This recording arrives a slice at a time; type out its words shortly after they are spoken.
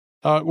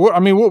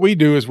What we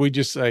do is we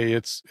just say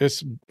it's.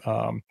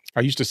 I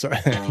used to say,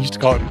 I used to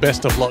call it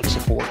best of luck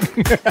support.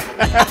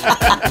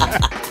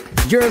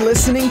 You're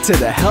listening to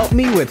the Help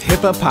Me with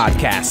HIPAA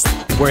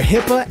podcast, where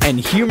HIPAA and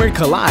humor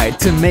collide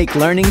to make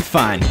learning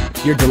fun.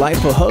 Your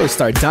delightful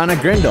hosts are Donna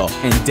Grindle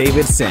and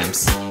David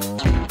Sims.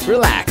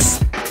 Relax,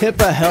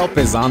 HIPAA help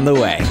is on the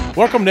way.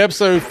 Welcome to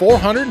episode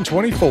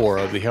 424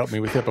 of the Help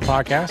Me with HIPAA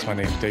podcast. My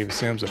name is David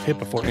Sims of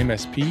HIPAA for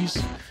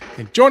MSPs,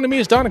 and joining me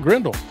is Donna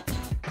Grindle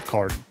of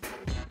Card.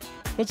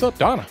 What's up,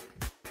 Donna?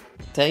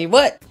 Tell you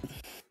what,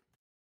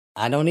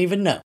 I don't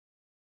even know.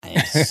 I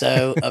am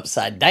so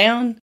upside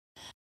down.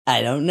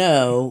 I don't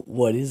know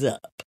what is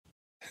up.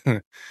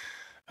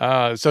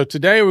 So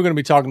today we're going to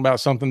be talking about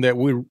something that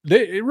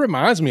it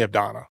reminds me of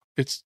Donna.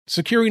 It's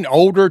securing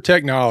older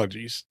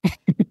technologies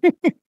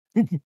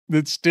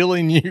that's still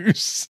in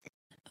use.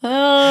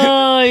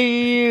 Oh,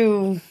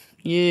 you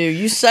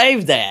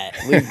saved that.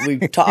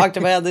 We've talked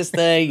about this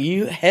thing.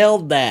 You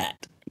held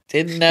that.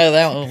 Didn't know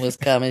that one was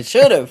coming.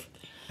 Should have,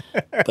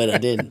 but I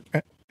didn't.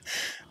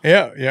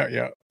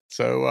 Yeah.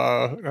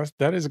 So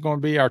that is going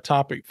to be our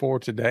topic for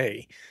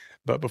today.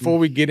 But before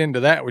we get into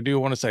that, we do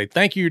want to say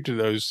thank you to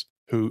those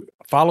who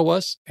follow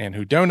us and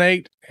who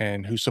donate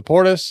and who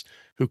support us,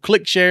 who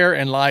click share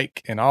and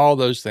like and all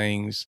those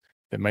things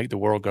that make the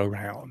world go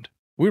round.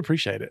 We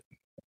appreciate it.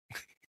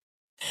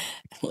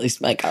 At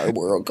least make our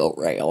world go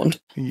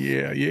round.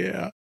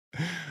 Yeah.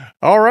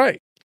 All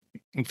right.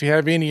 If you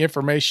have any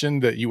information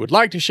that you would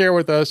like to share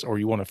with us or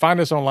you want to find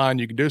us online,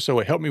 you can do so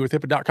at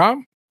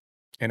helpmewithhipaa.com.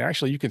 And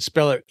actually, you can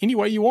spell it any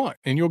way you want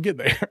and you'll get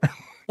there.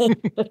 We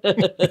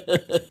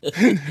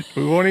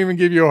won't even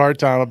give you a hard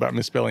time about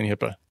misspelling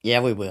HIPAA.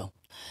 Yeah, we will.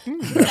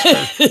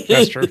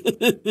 That's true.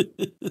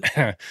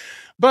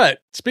 But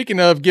speaking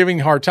of giving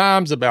hard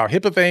times about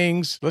HIPAA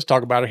things, let's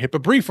talk about our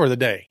HIPAA brief for the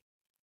day.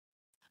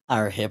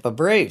 Our HIPAA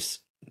briefs.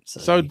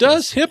 So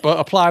does HIPAA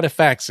apply to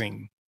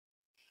faxing?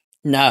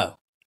 No.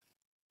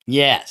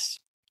 Yes.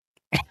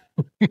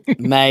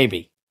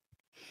 Maybe.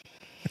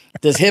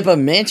 Does HIPAA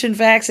mention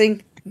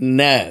faxing?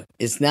 No.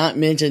 It's not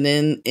mentioned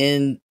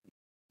in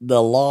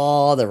the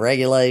law, the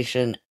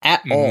regulation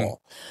at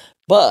all.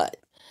 But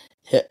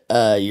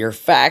you're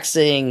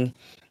faxing,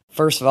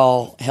 first of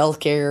all,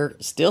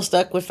 healthcare still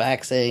stuck with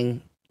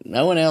faxing.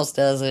 No one else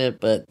does it,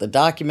 but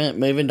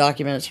moving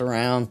documents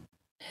around,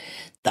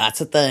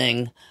 that's a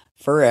thing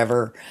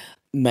forever.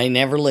 May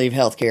never leave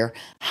healthcare.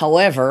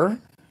 However,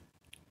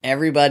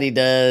 everybody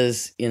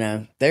does,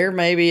 there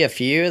may be a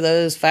few of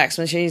those fax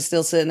machines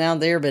still sitting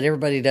out there, but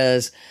everybody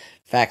does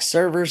fax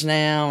servers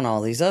now and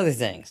all these other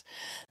things.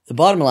 The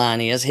bottom line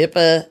is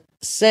HIPAA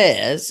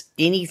says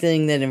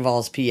anything that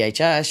involves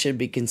PHI should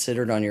be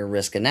considered on your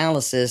risk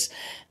analysis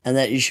and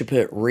that you should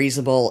put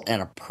reasonable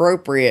and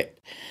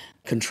appropriate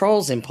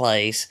controls in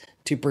place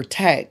to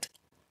protect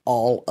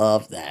all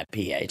of that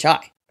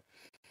PHI.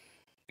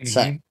 Mm-hmm.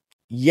 So,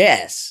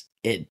 yes,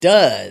 it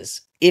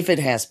does if it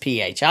has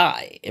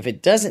PHI. If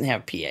it doesn't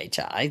have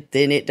PHI,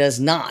 then it does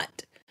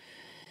not.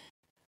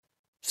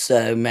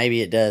 So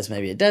maybe it does,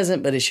 maybe it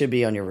doesn't, but it should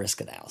be on your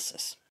risk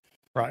analysis.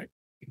 Right.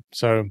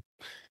 So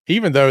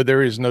even though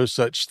there is no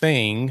such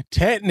thing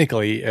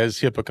technically as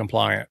HIPAA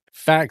compliant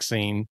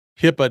faxing,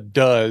 HIPAA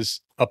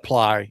does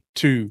apply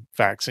to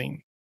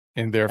faxing.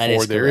 And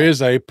therefore there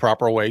is a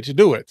proper way to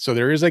do it. So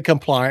there is a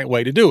compliant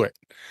way to do it.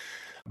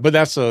 But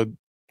that's a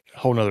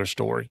whole nother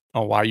story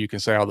on why you can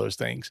say all those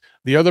things.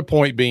 The other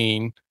point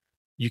being,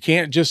 you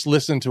can't just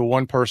listen to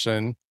one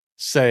person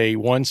say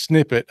one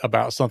snippet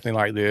about something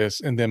like this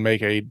and then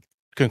make a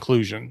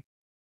conclusion.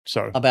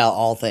 So about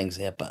all things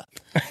HIPAA.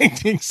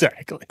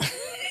 Exactly.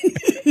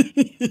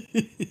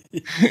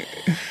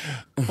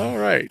 All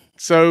right.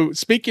 So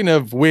speaking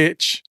of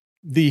which,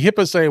 the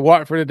HIPAA Say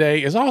What for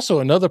today is also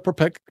another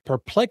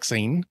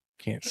perplexing,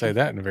 can't say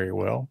that very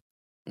well,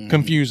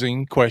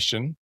 confusing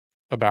question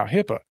about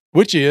HIPAA,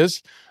 which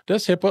is,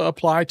 does HIPAA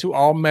apply to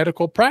all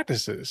medical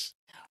practices?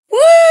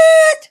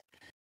 What?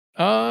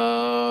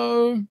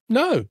 No,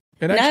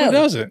 it actually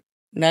doesn't.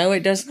 No,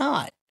 it does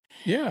not.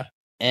 Yeah.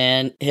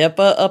 And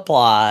HIPAA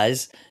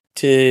applies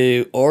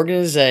to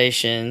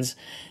organizations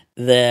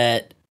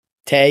that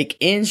take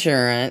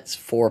insurance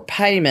for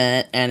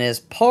payment, and as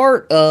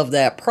part of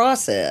that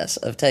process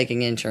of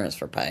taking insurance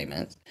for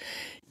payment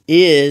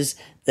is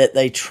that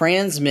they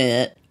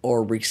transmit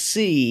or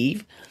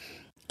receive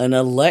an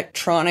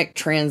electronic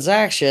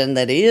transaction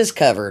that is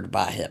covered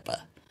by HIPAA.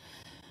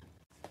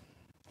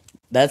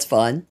 That's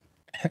fun.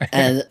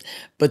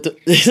 But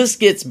this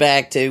gets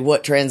back to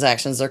what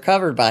transactions are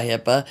covered by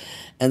HIPAA,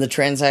 and the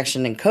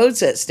transaction and code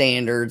set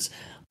standards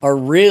are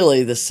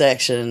really the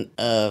section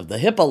of the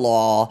HIPAA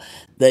law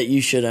that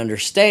you should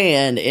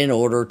understand in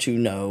order to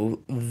know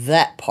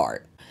that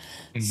part.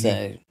 Mm-hmm.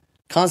 So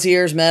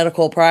concierge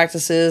medical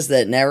practices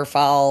that never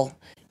file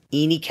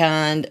any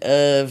kind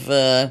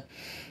of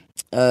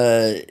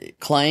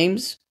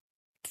claims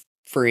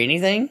for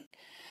anything,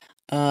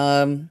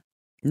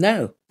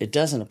 no, it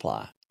doesn't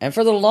apply. And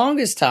for the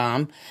longest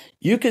time,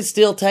 you could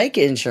still take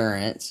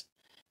insurance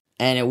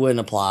and it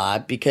wouldn't apply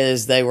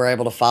because they were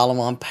able to file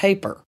them on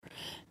paper.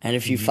 And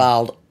if you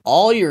filed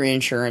all your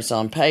insurance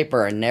on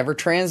paper and never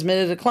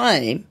transmitted a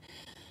claim,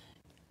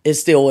 it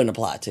still wouldn't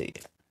apply to you.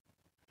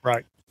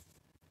 Right.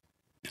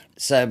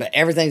 So, but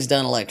everything's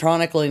done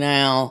electronically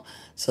now.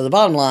 So the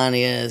bottom line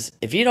is,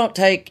 if you don't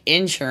take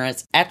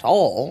insurance at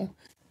all,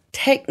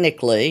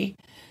 technically,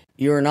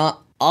 you're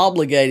not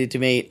obligated to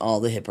meet all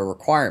the HIPAA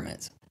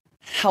requirements.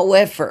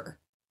 However,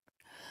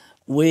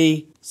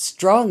 we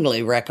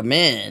strongly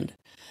recommend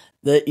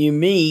that you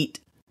meet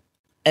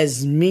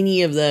as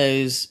many of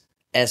those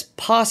as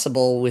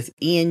possible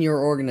within your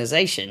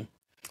organization,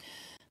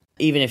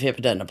 even if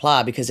HIPAA doesn't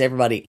apply, because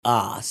everybody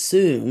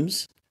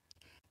assumes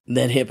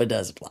that HIPAA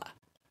does apply.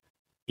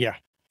 Yeah.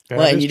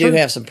 Well, and you do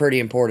have some pretty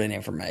important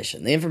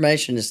information. The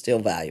information is still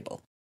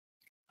valuable.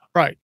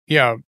 Right.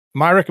 Yeah.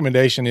 My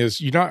recommendation is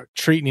you're not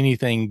treating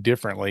anything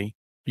differently.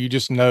 You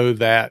just know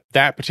that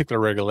that particular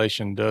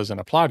regulation doesn't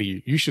apply to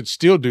you. You should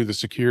still do the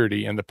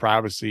security and the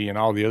privacy and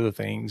all the other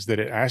things that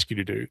it asks you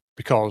to do,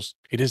 because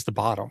it is the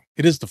bottom.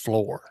 It is the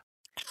floor.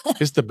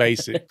 It's the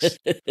basics.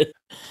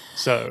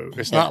 So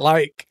it's not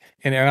like,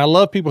 and I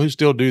love people who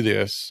still do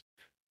this.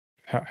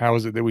 How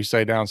is it that we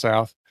say down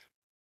south?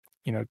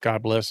 You know,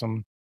 God bless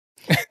them.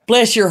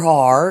 Bless your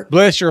heart.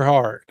 Bless your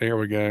heart. There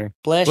we go.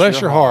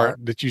 Bless your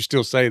heart that you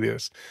still say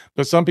this.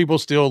 But some people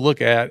still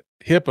look at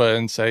HIPAA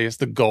and say it's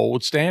the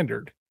gold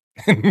standard.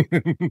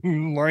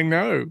 Like,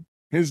 no,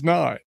 it's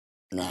not.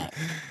 No,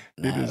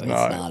 it is it's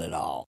not at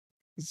all.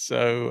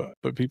 So,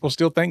 but people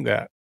still think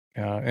that.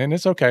 And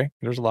it's okay.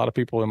 There's a lot of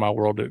people in my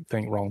world that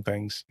think wrong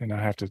things, and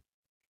I have to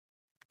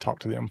talk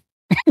to them.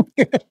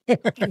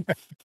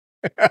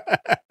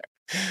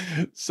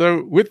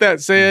 So with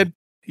that said,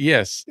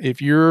 yes, if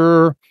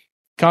you're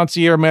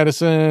concierge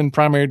medicine,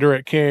 primary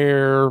direct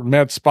care,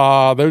 med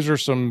spa, those are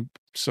some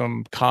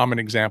common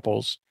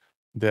examples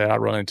that I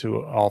run into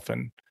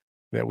often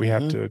that we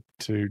have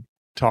to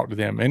talk to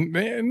them.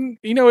 And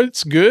you know,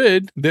 it's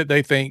good that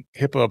they think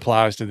HIPAA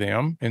applies to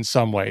them in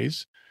some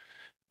ways.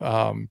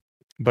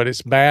 But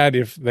it's bad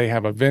if they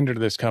have a vendor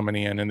that's coming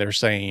in and they're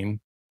saying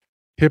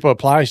HIPAA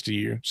applies to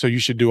you, so you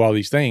should do all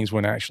these things,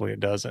 when actually it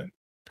doesn't,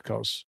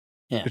 because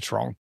it's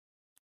wrong.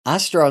 I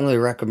strongly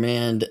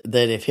recommend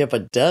that if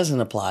HIPAA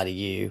doesn't apply to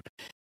you,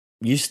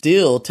 you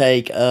still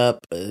take up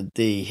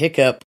the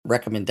HICcup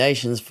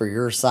recommendations for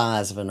your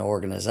size of an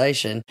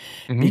organization,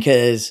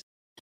 because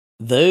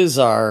those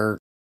are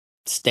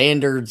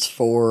standards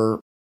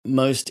for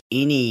most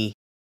any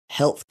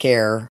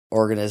healthcare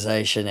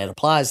organization it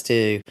applies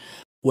to,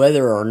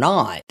 whether or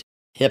not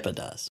HIPAA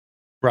does.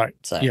 Right.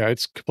 So, yeah,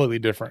 it's completely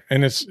different.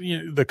 And it's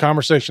the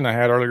conversation I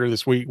had earlier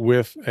this week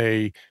with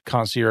a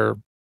concierge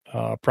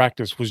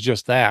practice was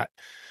just that.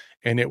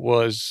 And it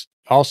was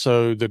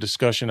also the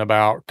discussion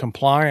about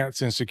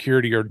compliance and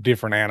security are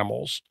different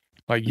animals.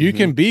 Like, you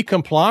can be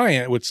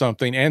compliant with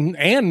something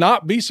and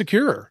not be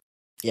secure.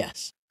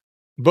 Yes.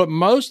 But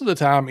most of the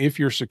time, if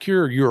you're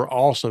secure, you're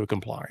also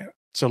compliant.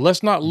 So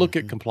let's not look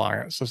at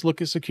compliance. Let's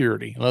look at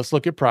security. Let's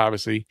look at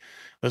privacy.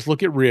 Let's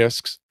look at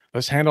risks.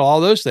 Let's handle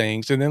all those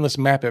things. And then let's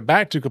map it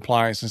back to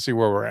compliance and see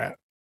where we're at.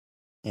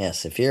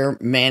 Yes. If you're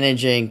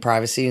managing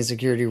privacy and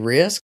security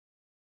risk,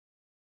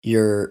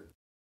 you're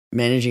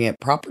managing it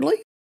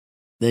properly,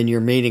 then you're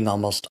meeting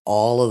almost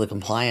all of the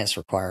compliance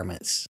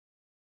requirements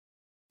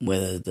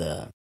with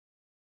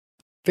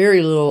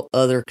very little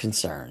other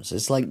concerns.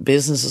 It's like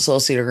business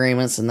associate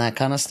agreements and that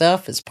kind of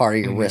stuff. It's part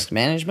of your risk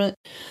management.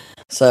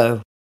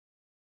 So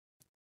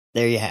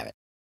there you have it.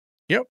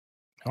 Yep.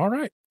 All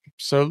right.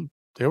 So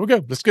there we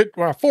go. Let's get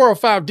our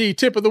 405D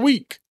tip of the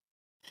week.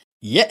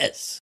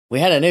 Yes. We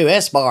had a new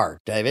S-bar,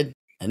 David.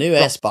 A new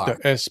S-bar.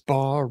 The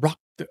S-bar. Rock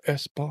the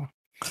S-bar.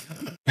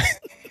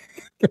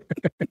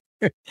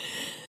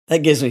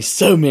 That gives me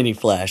so many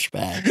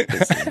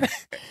flashbacks.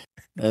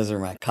 Those are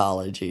my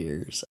college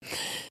years.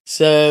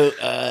 So,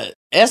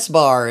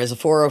 S-bar is a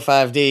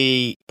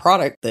 405D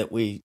product that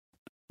we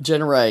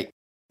generate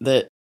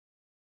that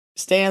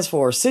stands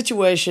for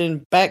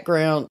Situation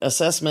Background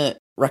Assessment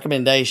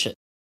Recommendation.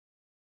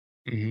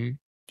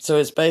 So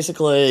it's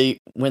basically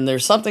when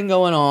there's something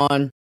going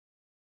on,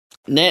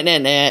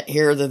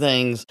 here are the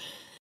things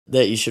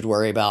that you should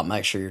worry about,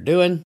 make sure you're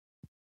doing.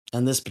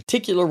 And this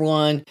particular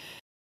one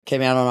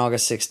came out on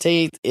August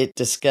 16th. It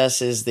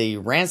discusses the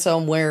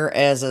ransomware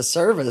as a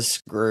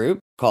service group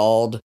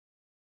called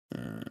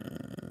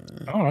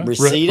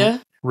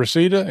Reseda.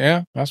 Reseda,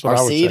 yeah, that's what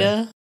I would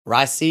say.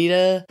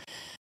 Reseda.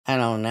 I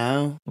don't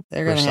know.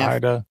 They're going to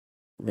have...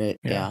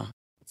 Yeah.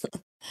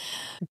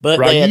 But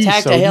they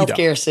attacked a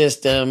healthcare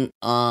system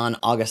on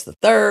August the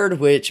 3rd,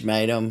 which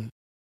made them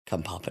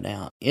come popping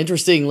out.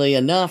 Interestingly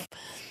enough,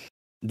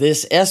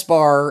 this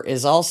S-bar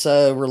is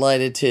also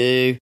related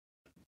to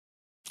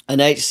an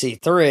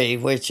HC3,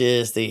 which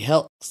is the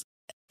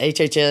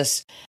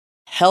HHS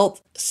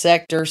Health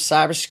Sector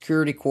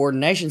Cybersecurity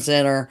Coordination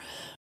Center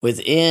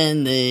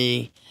within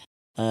the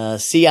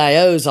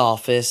CIO's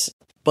office,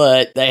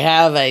 but they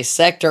have a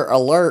sector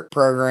alert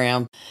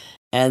program,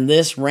 and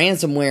this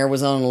ransomware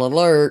was on an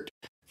alert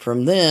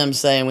from them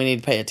saying we need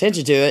to pay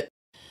attention to it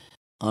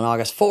on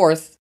August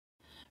 4th,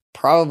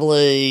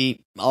 probably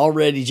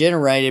already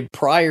generated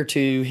prior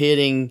to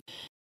hitting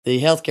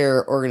the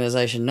healthcare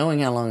organization, knowing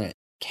how long it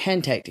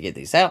can take to get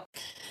these out,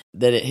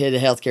 that it hit a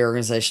healthcare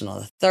organization on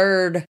the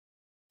 3rd.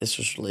 This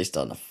was released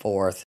on the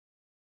 4th.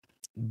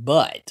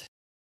 But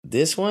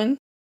this one,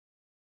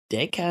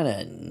 they kind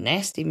of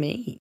nasty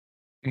mean.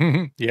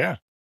 Yeah.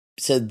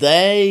 So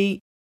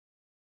they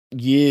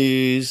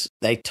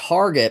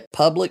target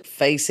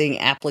public-facing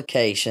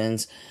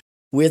applications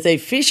with a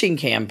phishing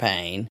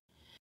campaign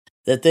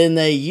that then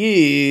they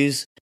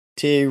use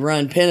to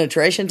run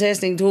penetration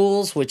testing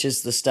tools, which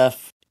is the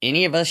stuff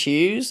any of us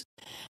use.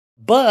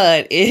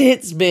 But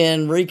it's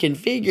been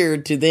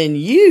reconfigured to then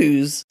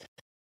use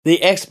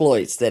the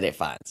exploits that it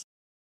finds.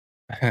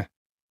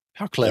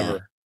 How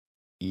clever.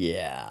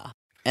 Yeah.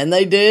 And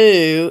they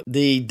do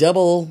the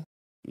double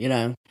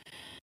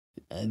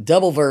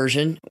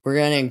version. We're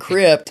going to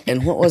encrypt.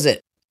 And what was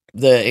it?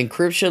 The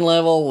encryption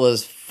level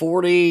was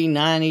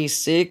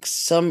 4096,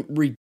 some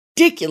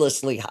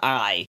ridiculously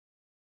high.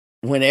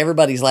 When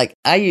everybody's like,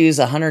 I use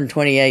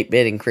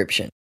 128-bit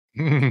encryption.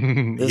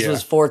 This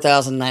was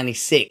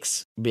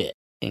 4096-bit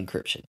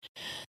encryption.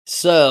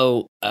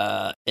 So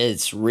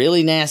it's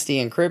really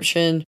nasty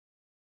encryption.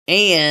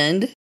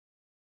 And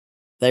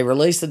they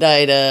release the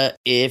data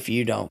if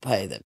you don't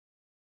pay them.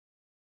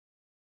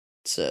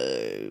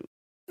 So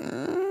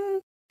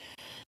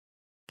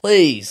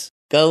please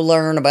go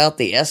learn about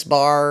the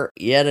SBAR,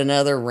 yet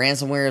another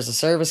ransomware as a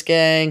service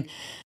gang.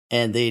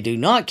 And they do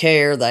not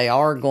care. They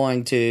are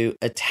going to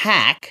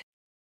attack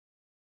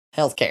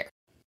healthcare.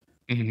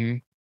 Mm-hmm.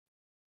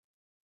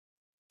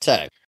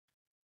 So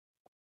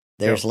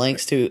there's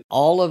links to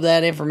all of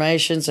that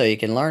information so you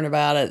can learn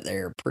about it.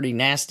 They're pretty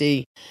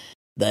nasty.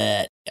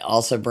 That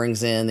also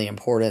brings in the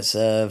importance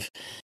of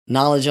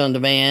knowledge on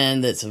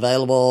demand that's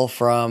available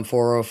from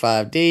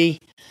 405D,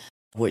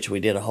 which we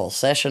did a whole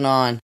session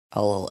on, a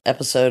whole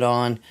episode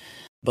on.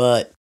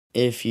 But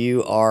if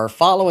you are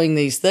following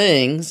these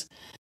things,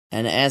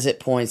 and as it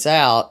points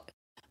out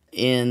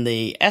in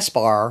the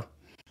SBAR,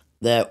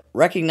 that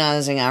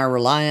recognizing our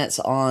reliance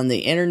on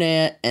the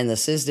internet and the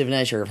sensitive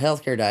nature of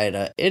healthcare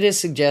data, it is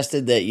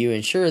suggested that you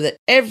ensure that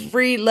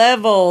every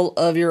level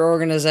of your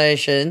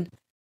organization,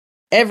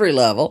 every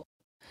level,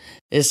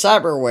 is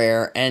cyber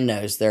aware and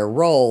knows their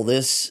role.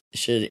 This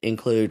should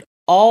include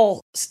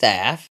all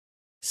staff,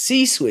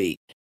 C-suite,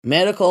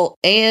 medical,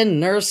 and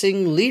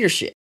nursing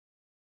leadership.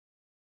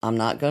 I'm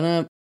not going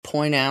to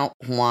point out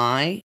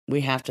why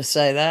we have to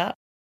say that,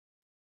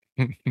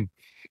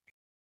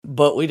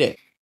 but we do.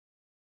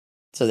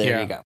 So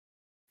there you go.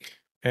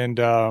 And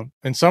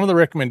some of the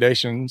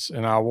recommendations,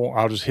 and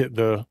I'll just hit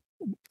the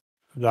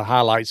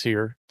highlights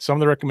here. Some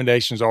of the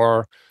recommendations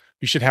are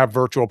you should have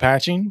virtual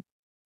patching.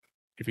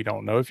 If you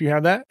don't know if you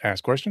have that,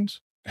 ask questions.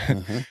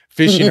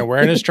 Phishing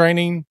awareness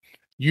training,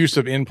 use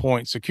of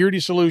endpoint security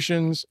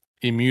solutions,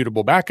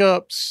 immutable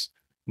backups,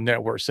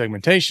 network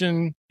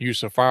segmentation,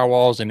 use of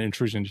firewalls and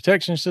intrusion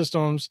detection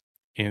systems,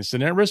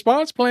 incident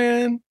response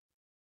plan,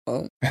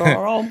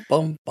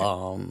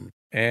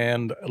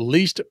 and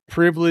least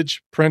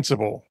privilege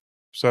principle.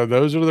 So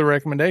those are the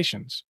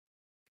recommendations.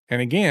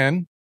 And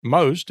again,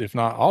 most, if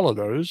not all of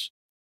those,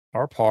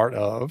 are part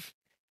of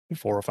the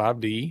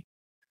 405D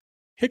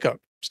HIC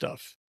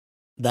stuff.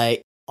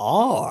 They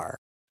are.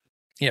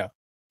 Yeah.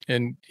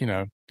 And,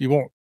 you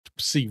won't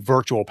see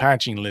virtual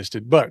patching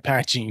listed, but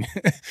patching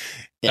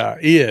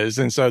is.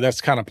 And so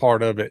that's kind of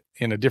part of it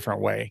in a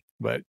different way,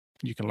 but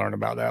you can learn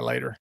about that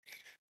later.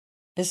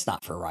 It's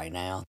not for right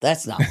now.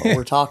 That's not what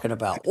we're talking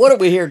about. What are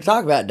we here to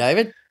talk about,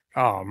 David?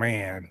 Oh,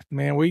 man,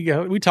 we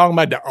talking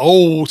about the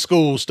old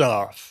school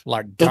stuff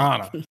like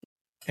Donna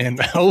and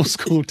the old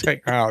school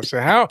technology. So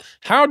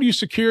how do you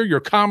secure your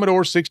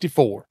Commodore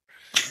 64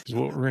 is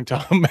what we're going to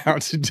talk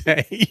about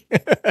today.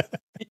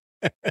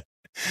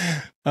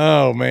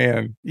 Oh,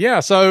 man. Yeah.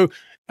 So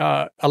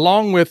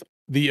along with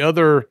the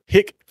other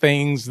HIC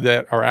things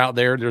that are out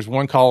there, there's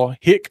one called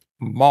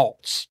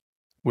HIC-MaLTS,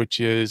 which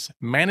is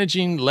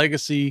Managing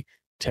Legacy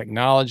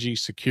Technology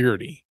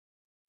Security.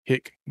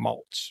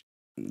 HIC-MaLTS.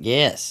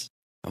 Yes.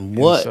 And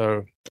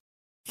what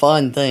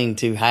fun thing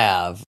to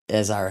have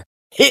as our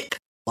HIC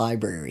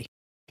library.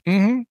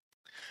 Mm-hmm.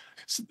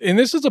 And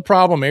this is a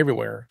problem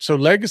everywhere. So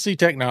legacy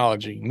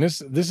technology, and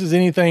this is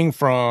anything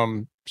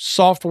from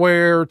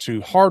software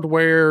to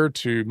hardware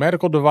to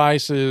medical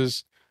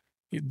devices.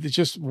 It's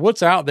just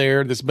what's out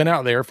there that's been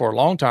out there for a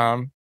long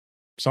time.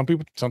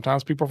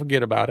 Sometimes people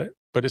forget about it,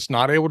 but it's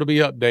not able to be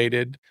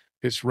updated.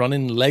 It's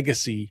running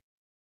legacy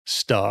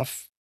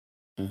stuff.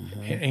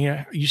 Mm-hmm.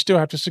 And you still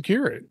have to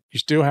secure it. You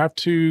still have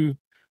to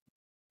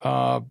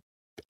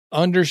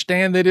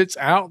understand that it's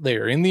out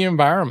there in the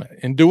environment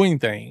and doing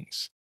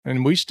things.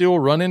 And we still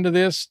run into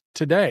this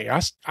today.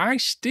 I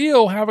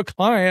still have a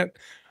client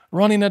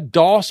running a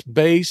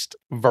DOS-based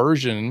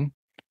version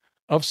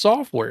of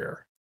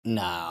software.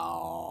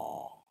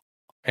 No.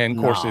 And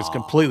of course, it's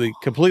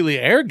completely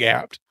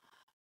air-gapped,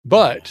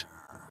 but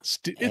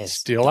it's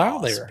still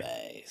out there.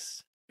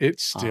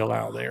 It's still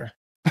out there.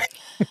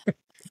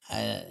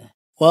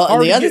 Well,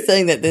 and the other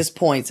thing that this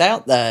points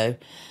out, though,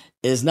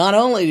 is not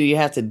only do you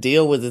have to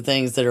deal with the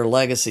things that are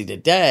legacy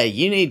today,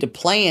 you need to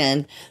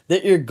plan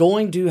that you're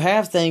going to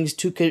have things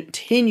to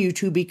continue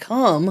to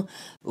become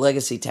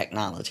legacy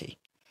technology.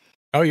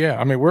 Oh yeah.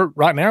 I mean,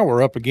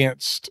 we're up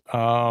against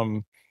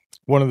one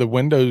of the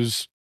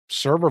Windows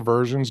Server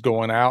versions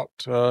going out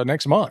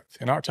next month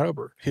in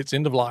October. Hits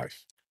end of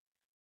life.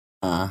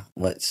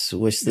 What's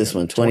this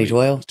one?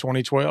 2012?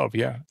 2012,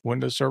 yeah.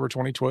 Windows Server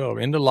 2012,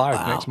 end of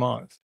life next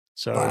month.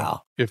 So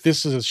if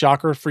this is a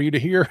shocker for you to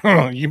hear,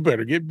 you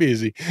better get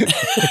busy.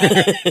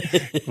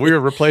 We're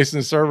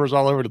replacing servers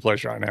all over the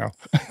place right now.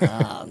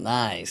 Oh,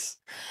 nice.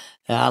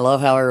 I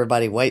love how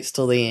everybody waits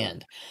till the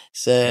end.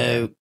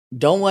 So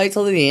don't wait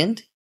till the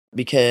end,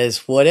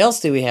 because what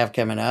else do we have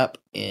coming up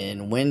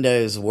in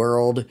Windows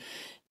world?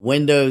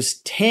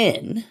 Windows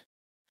 10.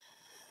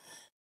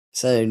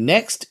 So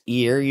next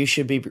year, you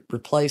should be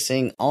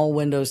replacing all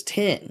Windows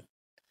 10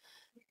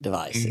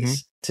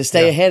 devices to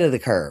stay ahead of the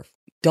curve.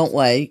 Don't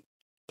wait.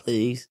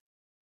 Please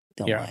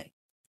don't wait.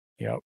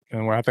 Yep.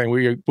 And I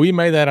think we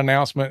made that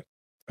announcement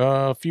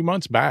a few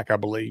months back, I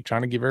believe,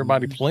 trying to give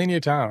everybody plenty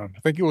of time. I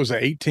think it was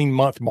an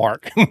 18-month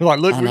mark. Like,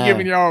 look, we're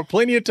giving y'all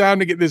plenty of time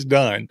to get this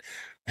done.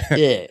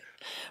 Yeah.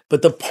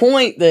 But the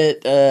point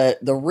that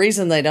the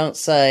reason they don't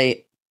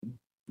say,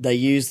 they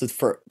use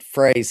the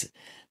phrase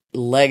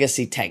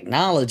legacy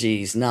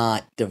technologies,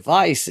 not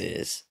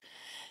devices,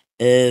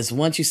 is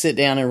once you sit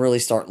down and really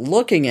start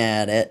looking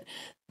at it,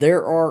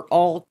 there are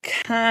all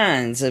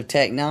kinds of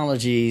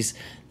technologies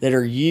that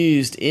are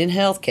used in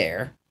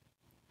healthcare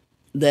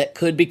that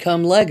could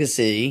become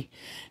legacy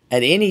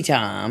at any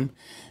time.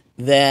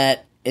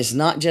 That it's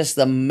not just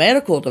the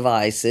medical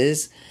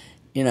devices,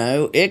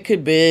 it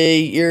could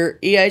be your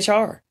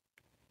EHR.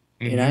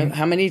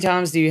 How many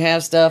times do you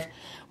have stuff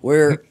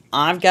where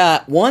I've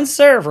got one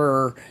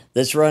server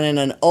that's running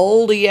an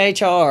old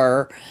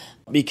EHR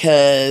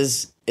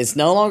because it's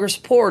no longer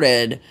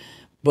supported,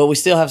 but we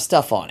still have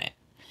stuff on it.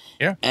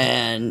 Yeah.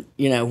 And,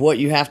 what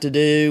you have to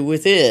do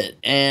with it.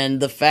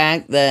 And the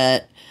fact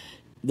that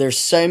there's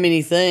so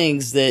many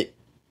things that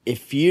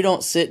if you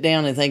don't sit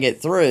down and think it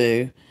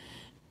through,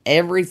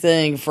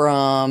 everything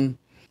from,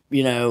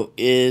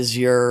 is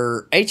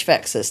your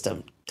HVAC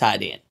system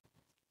tied in?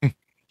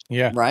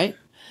 Yeah. Right?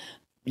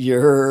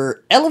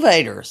 Your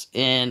elevators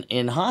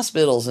in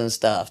hospitals and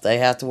stuff, they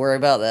have to worry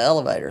about the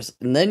elevators.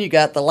 And then you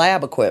got the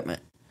lab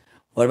equipment.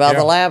 What about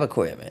the lab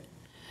equipment?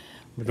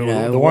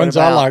 The ones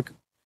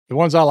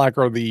I like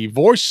are the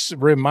voice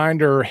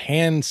reminder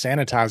hand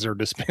sanitizer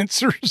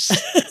dispensers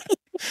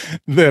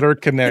that are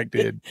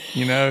connected,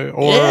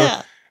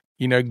 or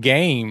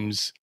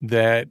games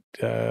that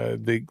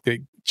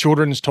the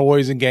children's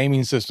toys and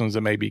gaming systems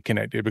that may be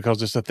connected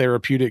because it's a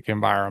therapeutic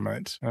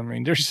environment. I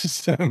mean, there's just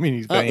so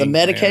many things. The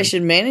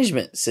medication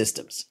management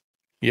systems.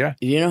 Yeah.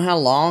 You know how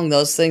long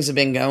those things have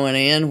been going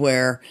in,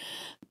 where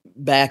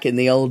back in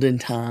the olden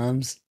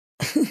times.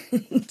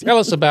 Tell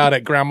us about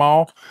it,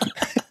 Grandma.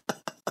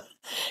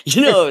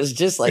 It was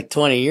just like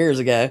 20 years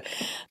ago,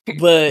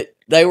 but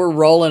they were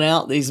rolling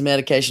out these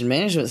medication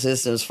management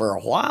systems for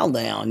a while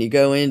now. And you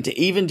go into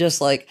even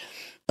just like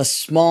a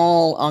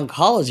small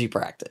oncology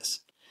practice,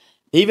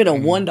 even a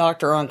one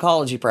doctor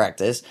oncology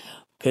practice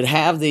could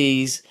have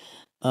these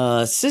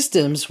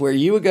systems where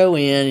you would go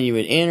in and you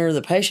would enter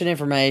the patient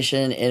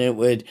information, and it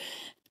would,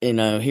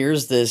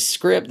 here's this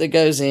script that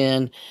goes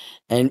in,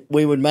 and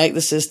we would make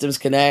the systems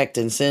connect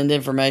and send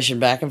information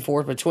back and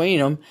forth between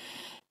them.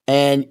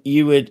 And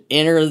you would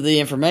enter the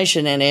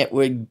information and it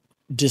would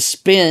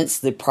dispense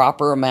the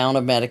proper amount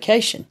of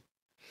medication.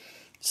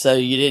 So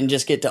you didn't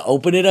just get to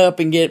open it up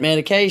and get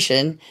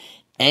medication,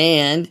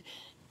 and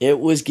it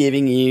was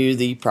giving you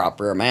the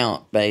proper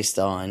amount based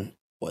on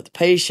what the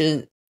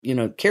patient,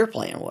 care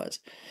plan was.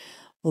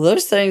 Well,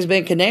 those things have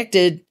been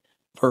connected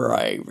for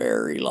a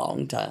very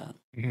long time.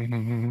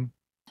 Mm-hmm.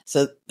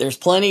 So there's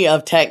plenty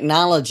of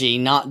technology,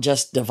 not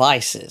just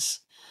devices.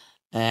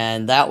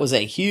 And that was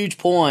a huge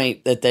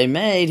point that they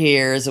made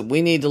here, is that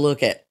we need to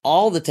look at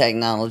all the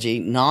technology,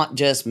 not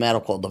just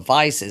medical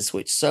devices,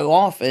 which so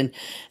often,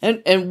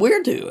 and we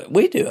do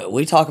it.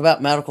 We talk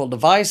about medical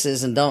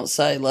devices and don't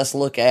say, let's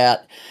look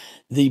at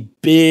the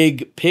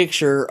big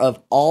picture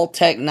of all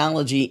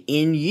technology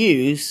in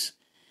use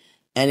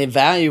and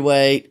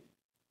evaluate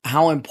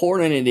how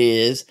important it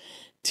is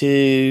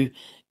to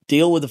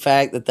deal with the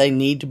fact that they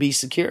need to be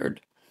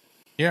secured.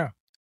 Yeah.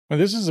 Well,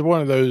 this is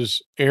one of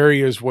those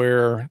areas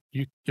where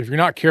if you're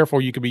not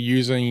careful, you could be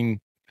using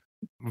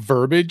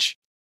verbiage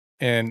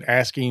and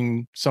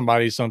asking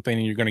somebody something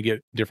and you're going to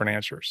get different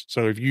answers.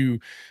 So if you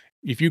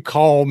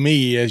call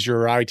me as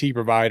your IT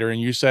provider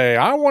and you say,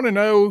 I want to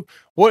know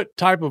what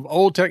type of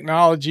old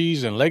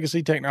technologies and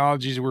legacy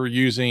technologies we're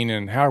using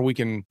and how we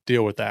can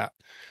deal with that,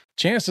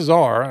 chances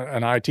are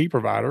an IT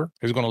provider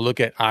is going to look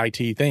at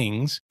IT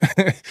things,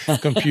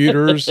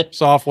 computers,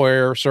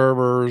 software,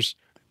 servers,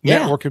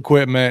 network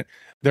equipment.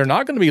 They're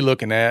not going to be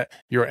looking at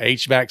your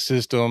HVAC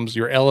systems,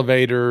 your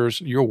elevators,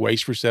 your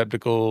waste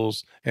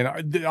receptacles,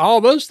 and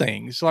all those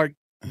things. Like,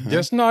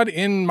 that's not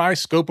in my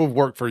scope of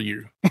work for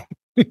you.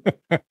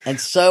 And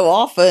so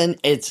often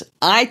it's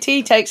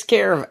IT takes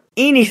care of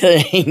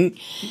anything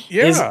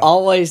is Yeah.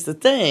 always the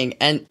thing.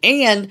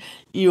 And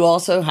you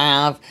also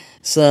have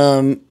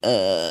some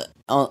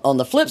on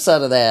the flip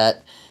side of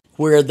that,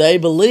 where they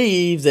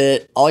believe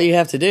that all you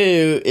have to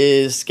do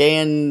is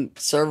scan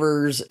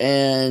servers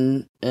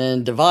and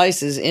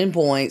devices,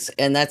 endpoints,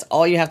 and that's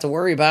all you have to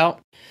worry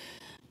about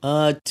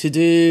to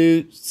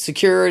do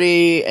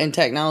security and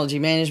technology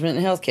management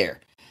and healthcare.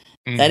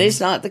 That is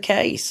not the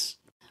case.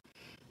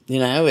 You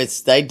know,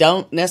 they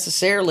don't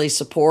necessarily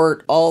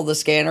support all the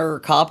scanner,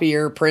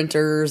 copier,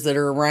 printers that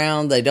are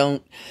around. They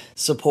don't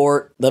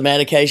support the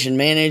medication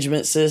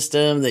management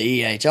system,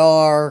 the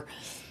EHR.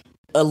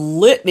 A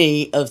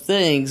litany of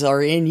things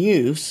are in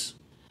use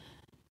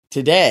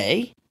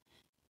today,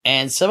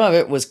 and some of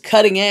it was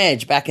cutting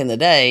edge back in the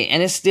day,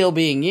 and it's still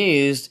being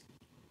used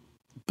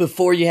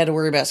before you had to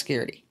worry about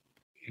security.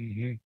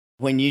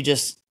 When you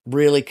just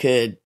really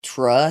could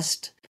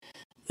trust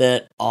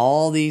that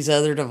all these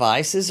other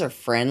devices are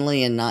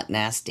friendly and not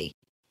nasty.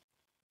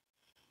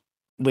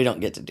 We don't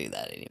get to do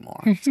that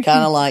anymore. It's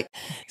kind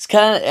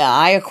of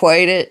I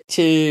equate it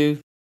to,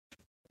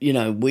 you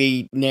know,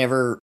 we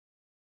never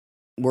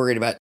worried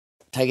about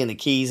taking the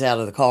keys out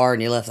of the car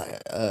and you left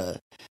a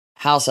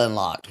house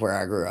unlocked where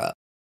I grew up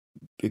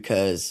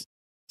because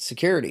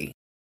security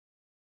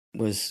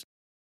was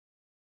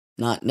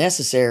not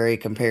necessary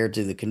compared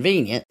to the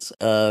convenience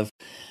of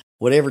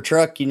whatever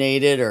truck you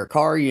needed or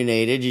car you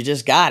needed. You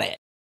just got it.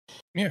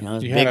 Yeah. You know,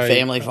 it's a big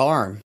family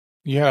farm.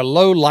 You had a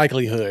low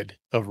likelihood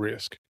of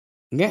risk.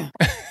 Yeah.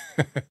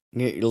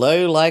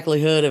 Low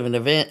likelihood of an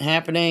event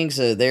happening,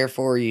 so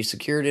therefore you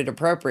secured it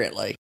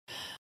appropriately.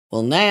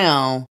 Well,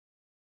 now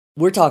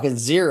we're talking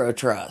zero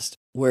trust,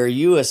 where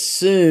you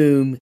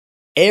assume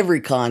every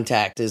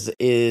contact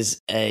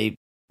is a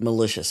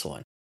malicious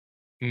one.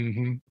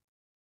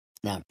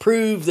 Now,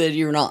 prove that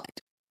you're not.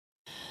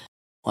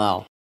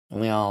 Well,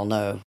 we all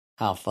know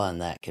how fun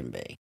that can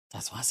be.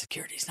 That's why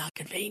security is not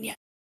convenient.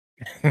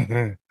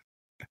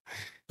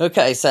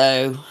 Okay,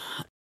 so,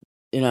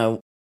 you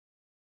know,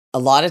 a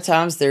lot of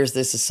times there's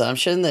this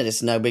assumption that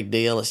it's no big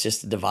deal, it's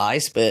just a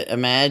device, but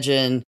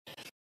imagine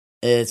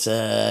it's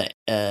a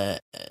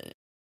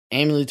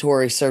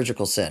ambulatory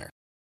surgical center,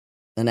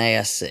 an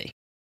ASC,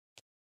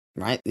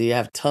 right? You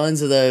have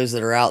tons of those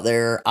that are out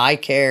there, eye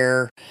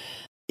care,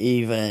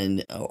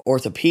 even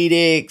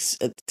orthopedics,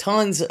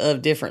 tons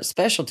of different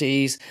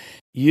specialties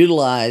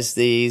utilize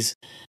these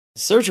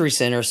surgery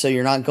centers, so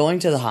you're not going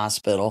to the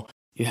hospital,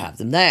 you have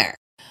them there.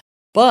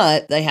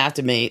 But they have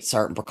to meet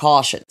certain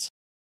precautions.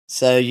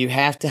 So you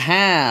have to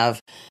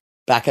have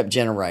backup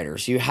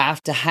generators. You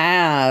have to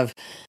have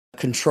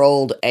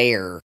controlled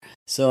air.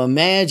 So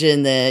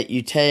imagine that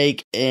you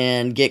take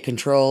and get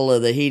control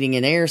of the heating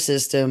and air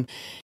system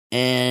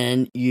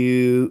and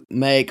you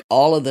make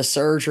all of the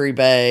surgery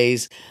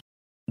bays,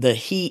 the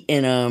heat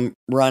in them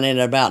run at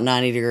about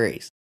 90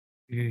 degrees.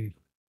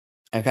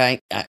 Okay?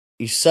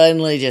 You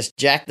suddenly just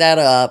jack that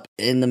up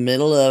in the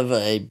middle of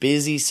a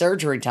busy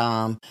surgery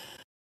time.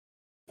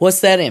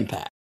 What's that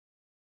impact?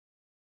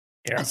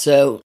 Yeah.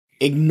 So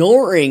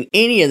ignoring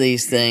any of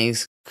these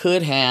things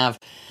could have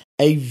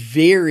a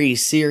very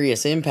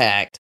serious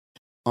impact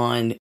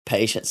on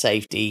patient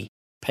safety,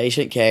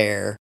 patient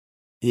care,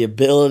 the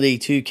ability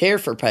to care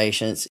for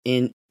patients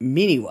in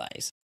many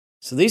ways.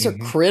 So these are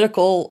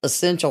critical,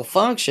 essential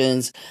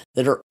functions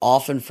that are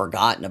often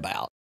forgotten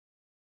about.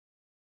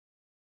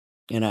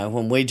 You know,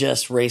 when we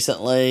just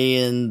recently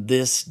in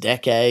this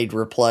decade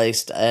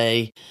replaced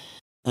a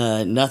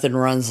nothing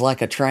runs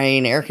like a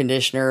train air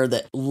conditioner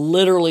that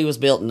literally was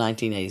built in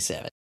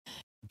 1987.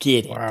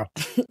 Get it. Wow.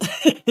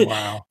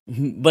 Wow.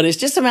 But it's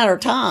just a matter of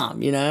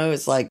time, you know,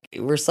 it's like,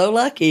 we're so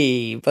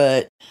lucky,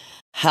 but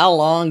how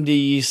long do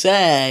you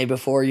say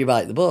before you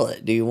bite the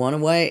bullet? Do you want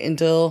to wait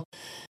until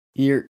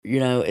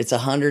it's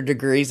 100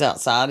 degrees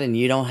outside and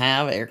you don't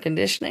have air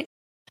conditioning?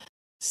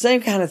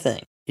 Same kind of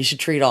thing. You should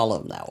treat all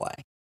of them that way.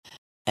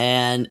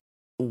 And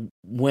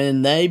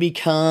when they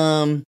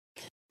become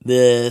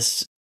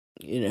this,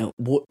 you know,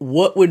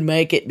 what would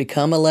make it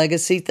become a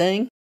legacy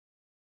thing?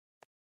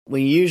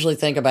 We usually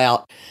think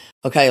about,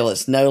 okay, well,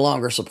 it's no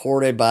longer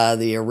supported by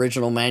the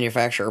original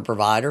manufacturer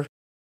provider.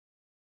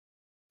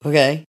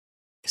 Okay.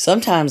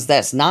 Sometimes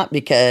that's not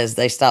because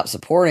they stopped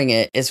supporting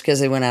it. It's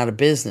because they went out of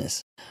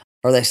business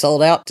or they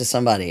sold out to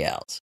somebody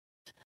else.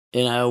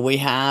 You know, we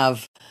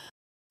have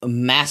a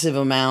massive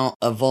amount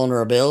of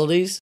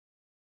vulnerabilities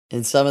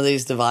in some of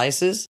these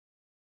devices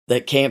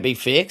that can't be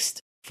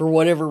fixed for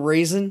whatever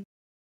reason.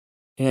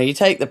 You know, you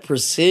take the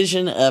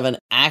precision of an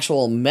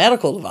actual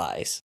medical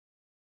device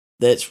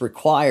that's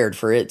required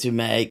for it to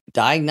make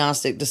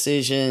diagnostic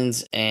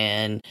decisions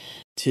and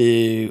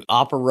to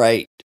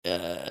operate,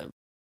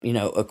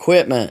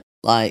 equipment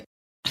like,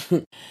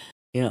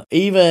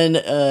 even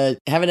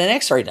having an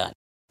x-ray done.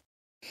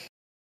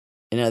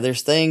 You know,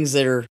 there's things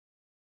that are,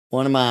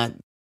 one of my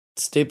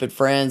stupid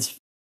friends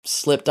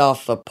slipped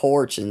off a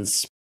porch and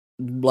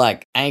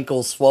like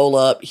ankle swole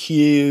up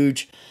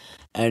huge.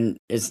 And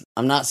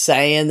I'm not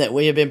saying that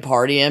we have been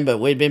partying, but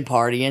we'd been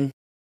partying.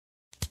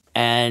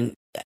 and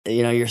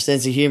your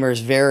sense of humor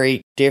is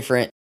very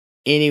different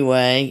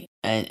anyway,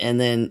 and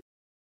then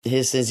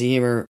his sense of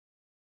humor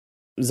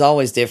is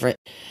always different,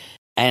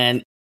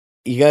 and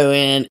you go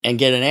in and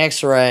get an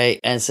x-ray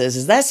and says,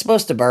 is that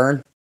supposed to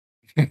burn?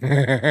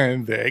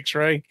 The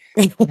x-ray?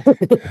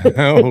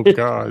 Oh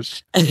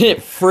gosh. And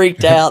it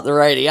freaked out the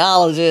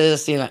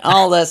radiologist,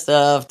 all that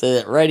stuff,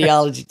 the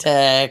radiology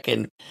tech,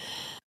 and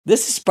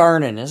this is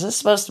burning. Is this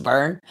supposed to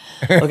burn?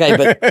 Okay,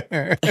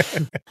 but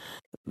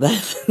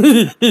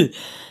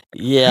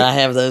yeah, I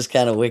have those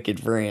kind of wicked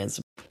friends.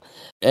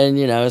 And,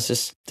 it's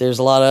just, there's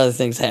a lot of other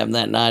things happened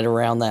that night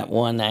around that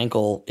one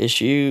ankle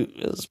issue.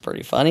 It was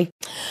pretty funny.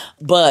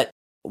 But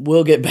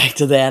we'll get back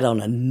to that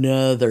on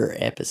another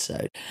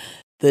episode.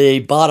 The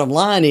bottom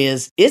line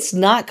is, it's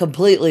not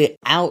completely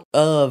out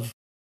of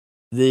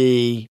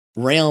the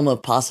realm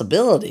of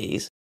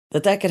possibilities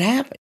that could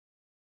happen.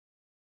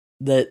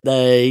 That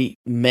they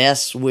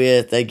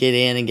they get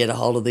in and get a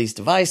hold of these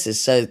devices.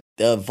 So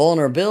the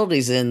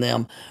vulnerabilities in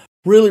them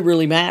really,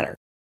 really matter.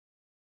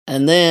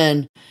 And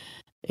then,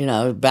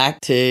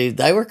 back to,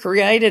 they were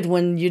created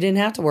when you didn't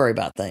have to worry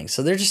about things.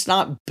 So they're just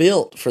not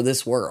built for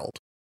this world.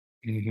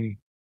 Mm-hmm.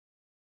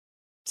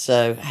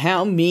 So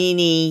how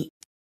many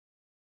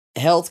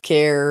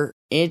healthcare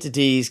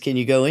entities can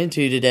you go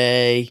into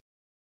today?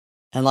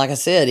 And like I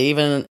said,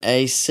 even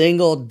a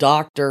single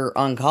doctor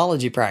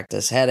oncology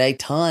practice had a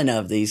ton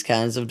of these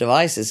kinds of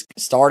devices,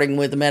 starting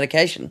with the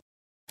medication.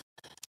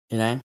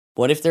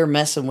 What if they're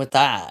messing with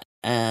that?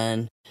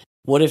 And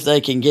what if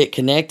they can get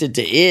connected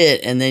to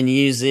it and then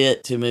use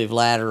it to move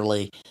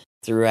laterally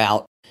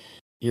throughout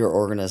your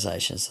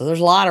organization? So there's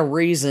a lot of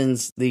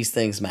reasons these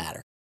things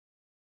matter.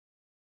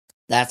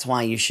 That's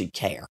why you should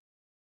care.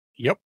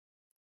 Yep.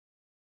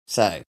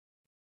 So,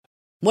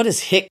 what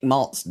does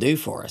HIC-MaLTS do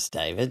for us,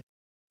 David?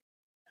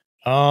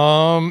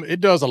 It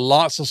does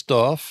lots of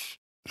stuff.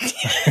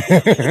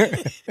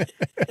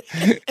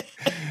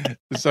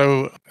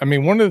 So,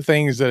 one of the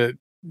things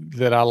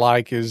that I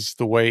like is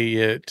the way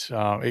it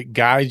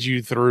guides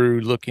you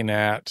through looking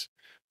at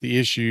the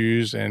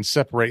issues and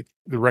separate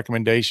the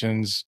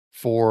recommendations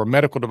for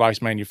medical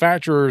device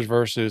manufacturers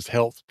versus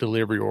health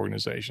delivery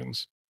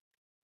organizations.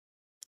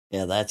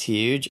 Yeah, that's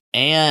huge.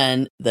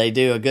 And they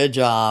do a good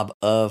job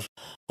of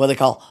what they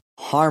call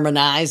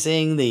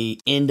harmonizing the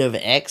end of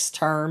X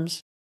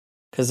terms,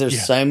 because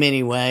there's so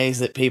many ways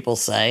that people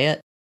say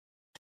it.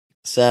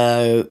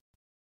 So,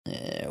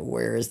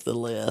 where is the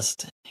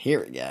list?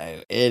 Here we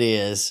go. It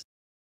is.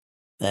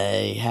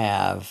 They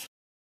have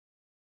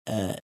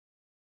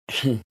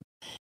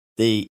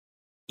the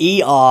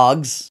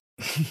EOGs,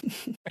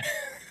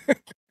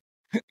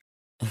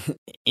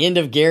 end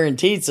of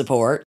guaranteed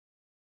support.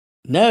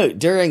 Note,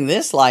 during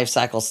this life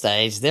cycle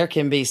stage, there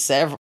can be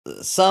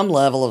some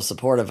level of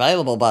support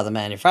available by the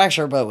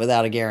manufacturer, but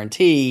without a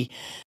guarantee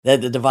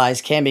that the device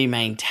can be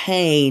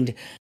maintained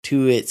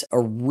to its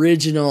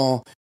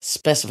original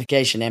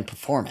specification and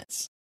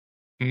performance.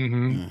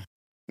 Mm-hmm.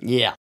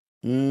 Yeah.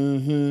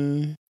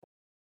 Mm-hmm.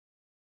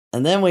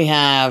 And then we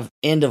have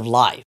end of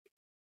life.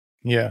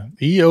 Yeah.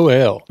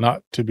 EOL,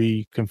 not to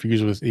be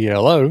confused with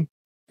ELO.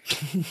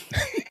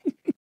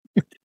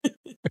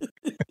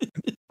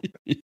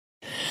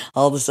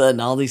 All of a sudden,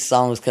 all these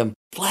songs come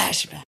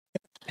flashback.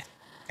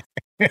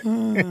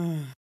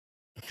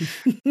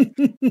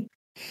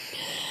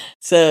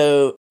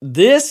 So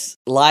this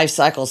life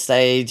cycle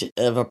stage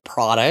of a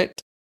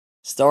product,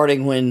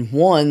 starting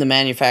when the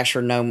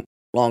manufacturer no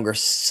longer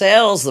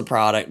sells the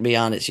product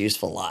beyond its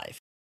useful life.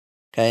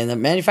 Okay, and the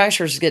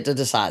manufacturers get to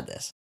decide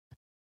this.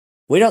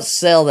 We don't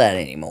sell that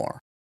anymore.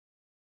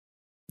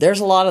 There's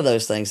a lot of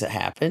those things that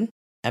happen,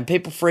 and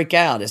people freak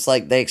out. It's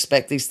like they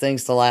expect these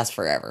things to last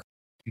forever,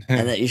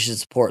 and that you should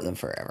support them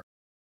forever.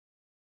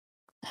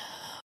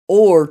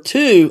 Or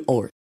two,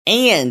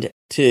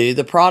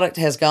 the product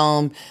has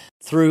gone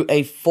through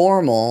a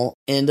formal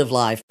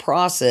end-of-life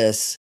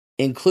process,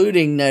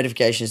 including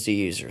notifications to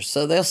users.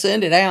 So they'll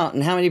send it out,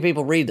 and how many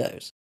people read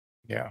those?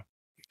 Yeah.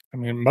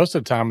 Most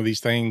of the time with these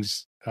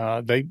things,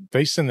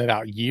 they send it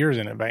out years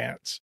in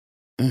advance.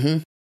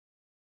 Mm-hmm.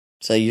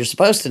 So you're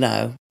supposed to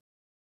know,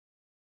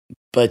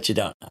 but you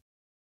don't know.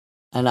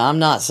 And I'm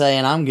not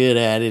saying I'm good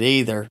at it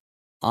either.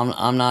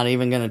 I'm not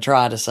even going to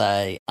try to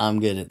say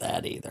I'm good at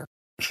that either.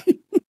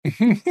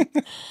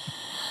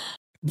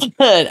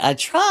 But I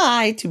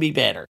try to be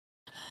better.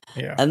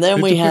 Yeah. And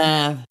then we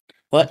have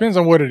what? Depends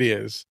on what it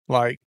is.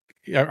 Like,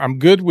 I'm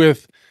good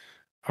with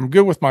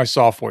my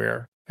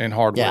software and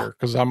hardware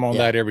because I'm on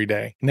that every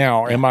day.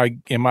 Now, am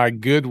I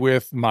good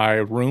with my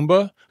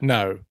Roomba?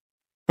 No.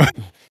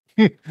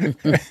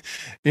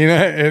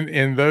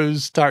 And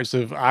those types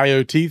of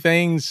IoT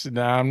things,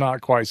 no, I'm not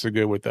quite so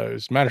good with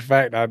those. Matter of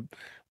fact, I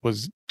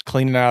was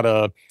cleaning out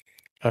a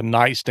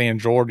nightstand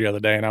drawer the other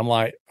day, and I'm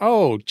like,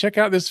 oh, check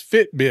out this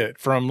Fitbit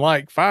from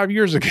like 5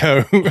 years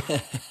ago.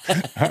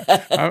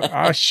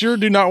 I sure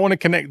do not want to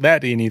connect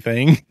that to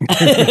anything.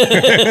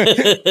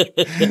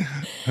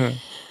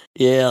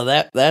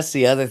 Yeah, that's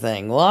the other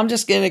thing. Well, I'm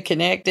just going to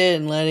connect it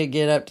and let it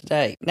get up to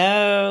date.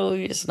 No,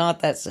 it's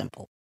not that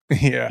simple.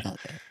 Yeah.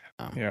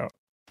 Yeah.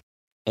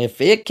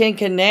 If it can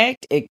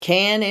connect, it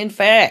can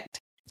infect.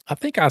 I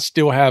think I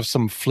still have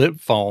some flip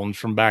phones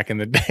from back in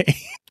the day.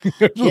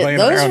 Yeah,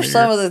 those are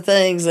some of the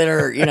things that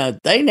are,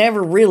 they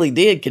never really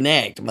did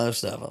connect,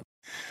 most of them.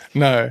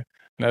 No,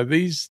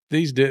 these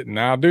didn't.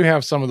 Now, I do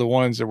have some of the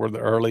ones that were the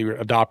early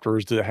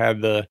adopters that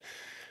had the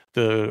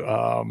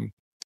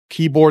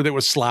keyboard that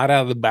would slide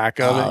out of the back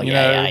of it,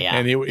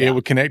 and it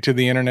would connect to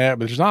the internet,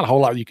 but there's not a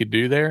whole lot you could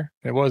do there.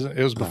 It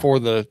was before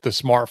the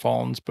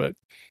smartphones, but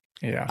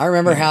yeah. I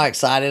remember how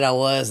excited I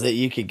was that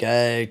you could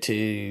go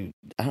to,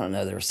 I don't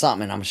know, there was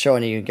something, and I'm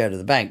showing you could go to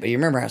the bank, but you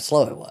remember how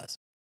slow it was.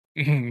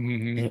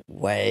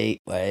 Wait.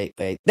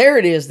 There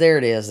it is.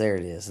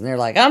 And they're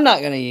like, I'm not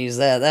going to use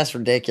that. That's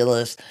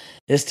ridiculous.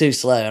 It's too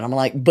slow. And I'm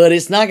like, but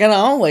it's not going to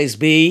always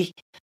be.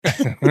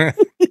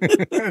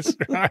 That's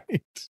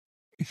right.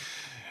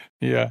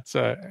 Yeah.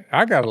 So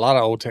I got a lot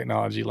of old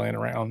technology laying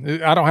around.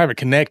 I don't have it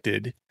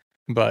connected,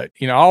 but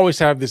I always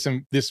have this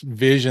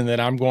vision that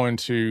I'm going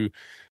to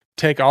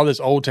take all this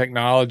old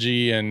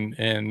technology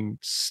and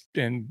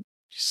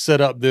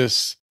set up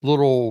this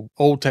little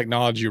old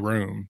technology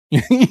room,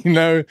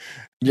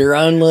 your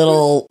own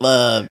little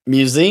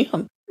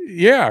museum.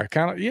 Yeah,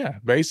 kind of. Yeah,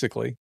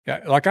 basically.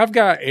 Like I've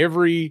got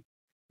every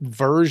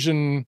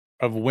version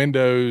of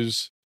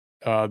Windows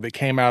that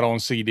came out on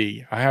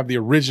CD. I have the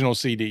original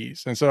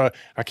CDs. And so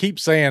I keep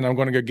saying I'm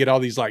going to go get all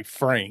these like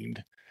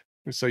framed.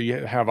 So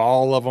you have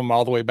all of them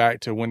all the way back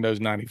to Windows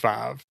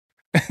 95.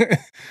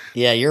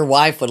 Yeah, your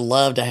wife would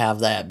love to have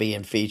that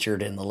being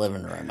featured in the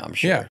living room, I'm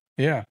sure.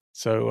 Yeah.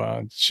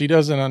 So she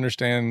doesn't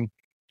understand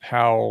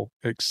how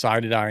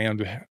excited I am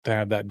to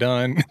have that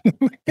done.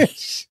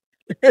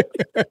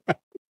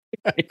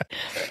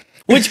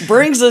 Which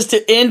brings us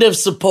to end of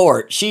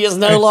support. She is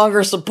no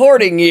longer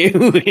supporting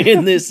you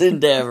in this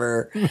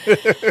endeavor,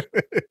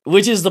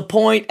 which is the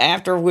point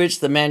after which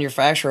the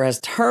manufacturer has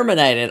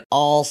terminated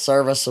all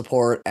service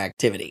support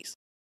activities.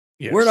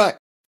 Yes. We're not,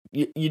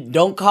 you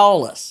don't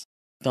call us.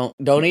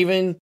 Don't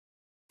even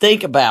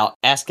think about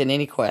asking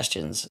any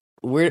questions.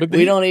 We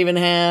don't even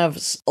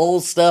have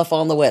old stuff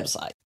on the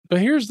website. But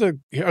here's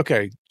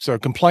so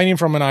complaining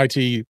from an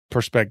IT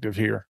perspective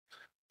here.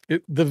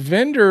 The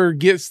vendor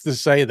gets to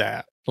say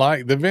that.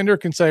 Like the vendor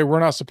can say, we're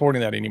not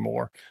supporting that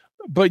anymore.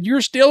 But you're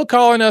still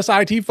calling us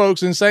IT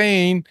folks and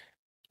saying,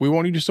 we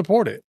want you to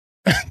support it.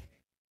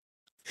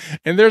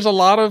 And there's a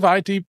lot of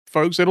IT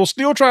folks that'll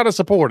still try to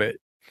support it.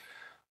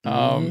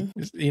 When's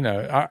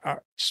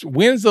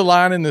the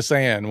line in the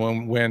sand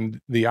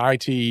when the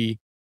IT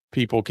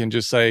people can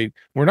just say,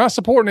 we're not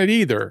supporting it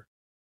either?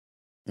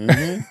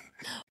 Mm-hmm.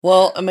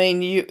 Well, I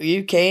mean,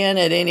 you can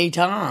at any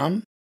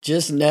time.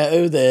 Just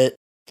know that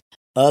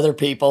other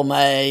people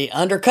may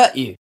undercut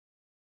you.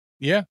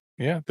 Yeah,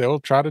 they'll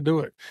try to do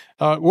it.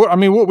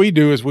 What we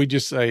do is we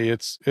just say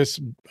it's.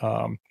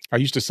 I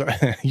used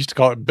to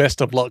call it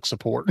best of luck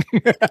support.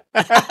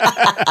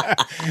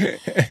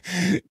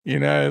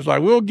 It's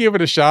like we'll give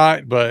it a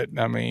shot, but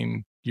I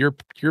mean, you're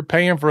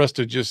paying for us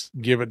to just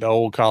give it the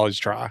old college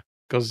try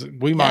because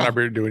we might not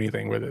be able to do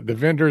anything with it. The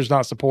vendor's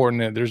not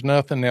supporting it. There's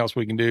nothing else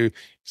we can do.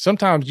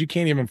 Sometimes you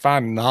can't even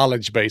find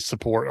knowledge-based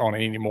support on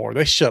it anymore.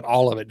 They shut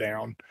all of it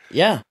down.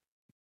 Yeah,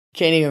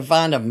 can't even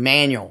find a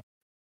manual.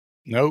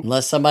 Nope.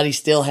 Unless somebody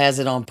still has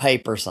it on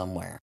paper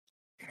somewhere.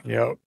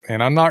 Yep.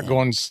 And I'm not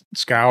going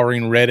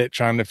scouring Reddit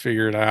trying to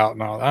figure it out.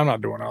 No, I'm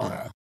not doing all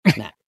that.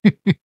 Nah.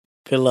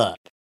 Good luck.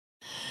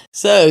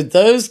 So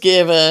those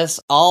give us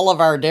all of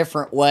our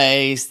different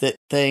ways that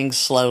things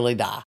slowly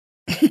die.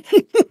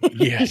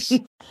 Yes.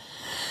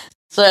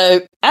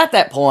 So at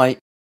that point,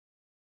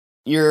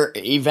 you're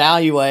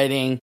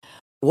evaluating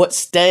what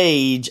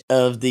stage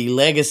of the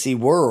legacy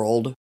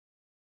world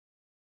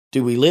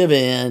do we live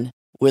in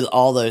with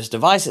all those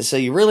devices. So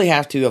you really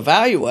have to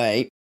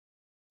evaluate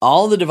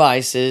all the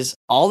devices,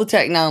 all the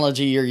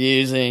technology you're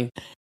using,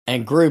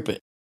 and group it.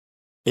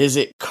 Is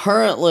it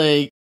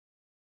currently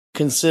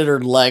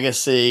considered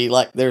legacy?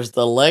 Like there's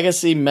the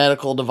legacy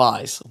medical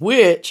device,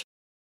 which,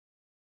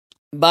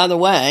 by the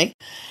way,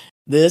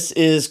 this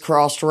is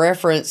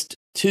cross-referenced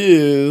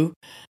to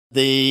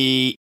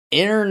the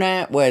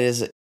internet. What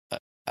is it?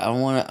 I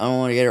don't want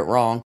to get it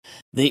wrong.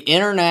 The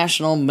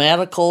International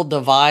Medical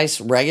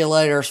Device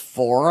Regulators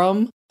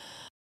Forum,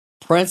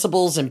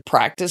 Principles and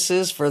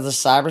Practices for the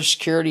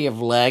Cybersecurity of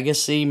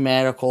Legacy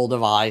Medical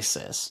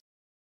Devices.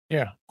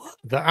 Yeah,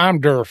 the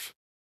AMDRF.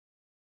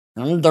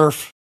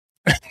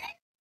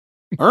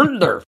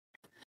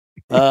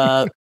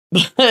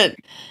 But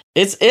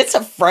it's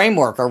a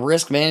framework, a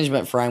risk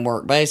management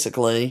framework,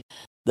 basically,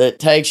 that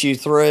takes you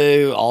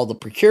through all the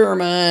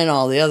procurement,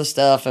 all the other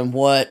stuff, and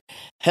what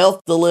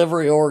health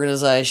delivery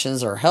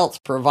organizations or health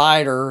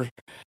provider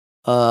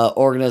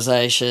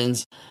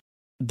organizations,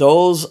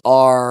 those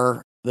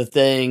are the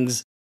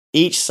things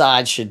each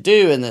side should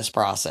do in this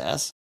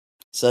process.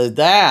 So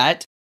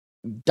that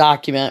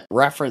document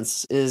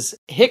reference is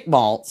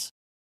HIC-MaLTS,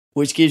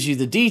 which gives you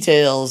the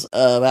details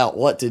about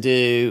what to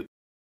do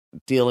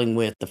dealing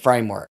with the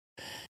framework.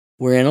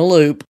 We're in a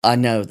loop. I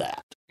know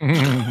that.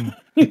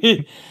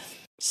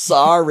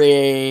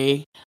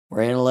 Sorry.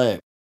 We're in a loop.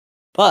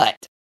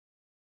 But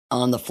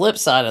on the flip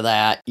side of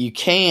that, you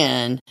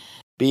can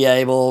be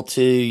able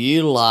to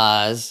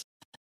utilize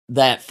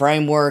that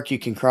framework. You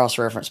can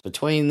cross-reference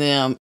between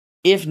them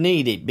if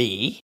needed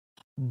be.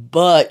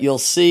 But you'll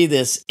see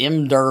this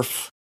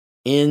MDERF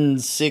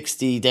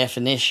N60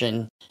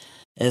 definition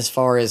as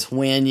far as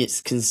when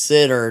it's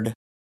considered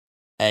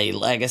a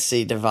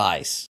legacy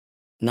device.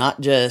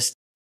 Not just,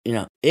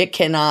 it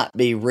cannot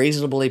be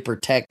reasonably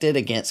protected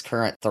against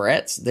current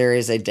threats. There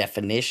is a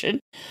definition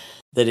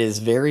that is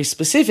very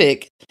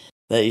specific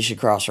that you should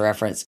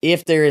cross-reference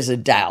if there is a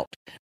doubt.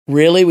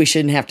 Really, we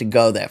shouldn't have to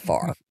go that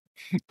far.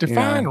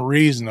 Define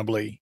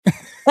reasonably.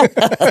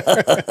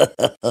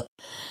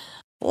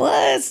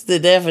 What's the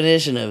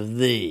definition of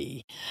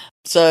the?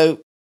 So,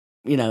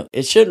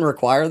 it shouldn't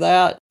require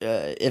that.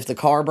 If the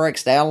car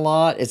breaks down a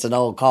lot, it's an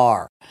old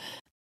car.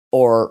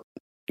 Or,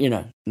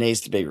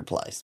 needs to be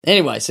replaced.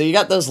 Anyway, so you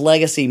got those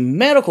legacy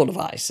medical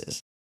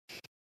devices.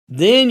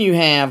 Then you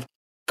have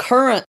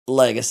current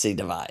legacy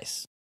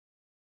device.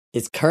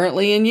 It's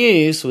currently in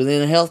use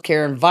within a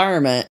healthcare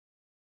environment,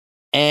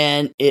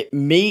 and it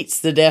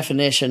meets the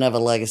definition of a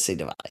legacy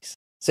device.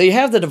 So you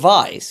have the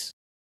device.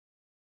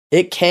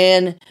 It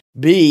can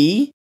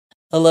be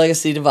a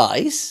legacy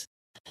device.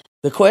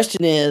 The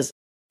question is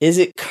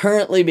it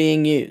currently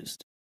being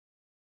used?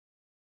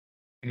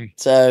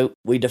 So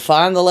we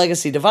define the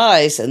legacy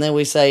device, and then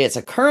we say it's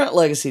a current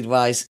legacy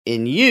device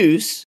in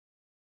use.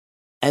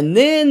 And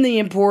then the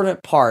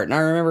important part, and I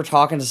remember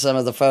talking to some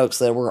of the folks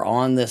that were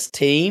on this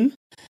team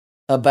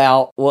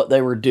about what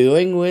they were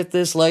doing with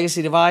this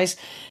legacy device.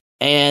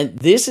 And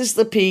this is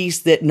the piece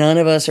that none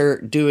of us are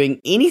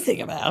doing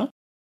anything about.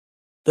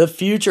 The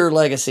future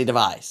legacy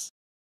device.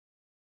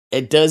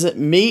 It doesn't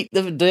meet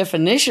the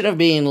definition of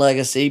being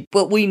legacy,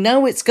 but we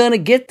know it's going to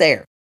get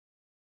there.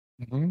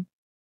 Mm-hmm.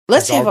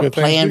 Let's have a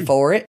plan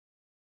for it.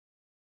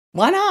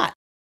 Why not?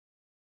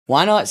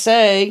 Why not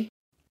say,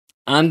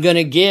 I'm going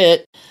to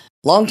get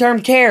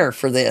long-term care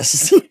for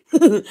this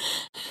and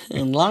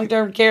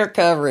long-term care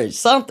coverage,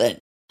 something.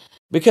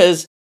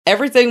 Because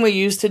everything we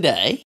use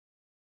today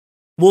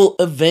will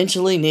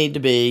eventually need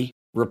to be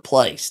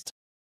replaced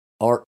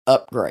or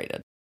upgraded.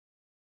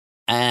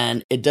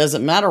 And it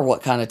doesn't matter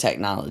what kind of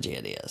technology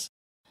it is.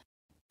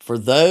 For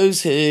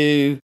those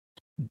who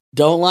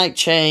don't like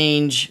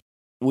change,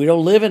 we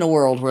don't live in a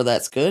world where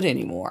that's good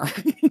anymore.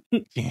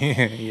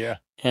 Yeah.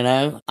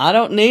 I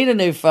don't need a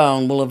new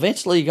phone. Well,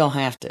 eventually you're going to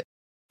have to,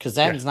 because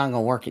that's not going to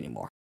work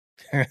anymore.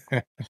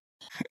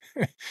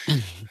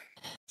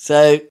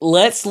 So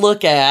let's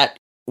look at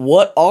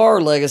what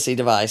are legacy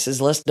devices.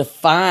 Let's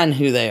define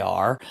who they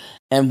are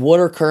and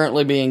what are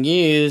currently being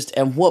used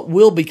and what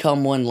will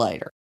become one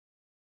later.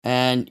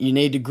 And you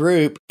need to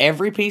group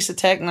every piece of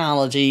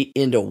technology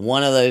into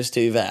one of those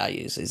two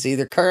values. It's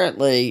either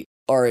currently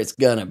or it's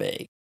going to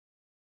be.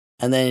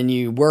 And then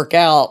you work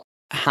out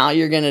how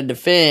you're going to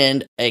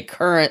defend a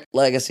current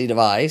legacy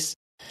device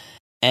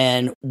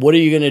and what are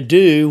you going to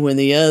do when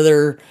the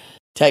other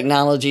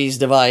technologies,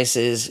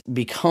 devices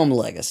become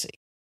legacy.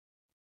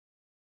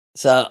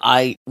 So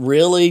I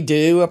really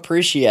do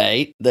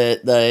appreciate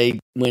that they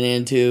went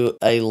into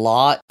a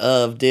lot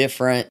of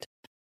different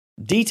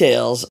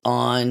details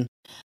on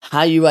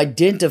how you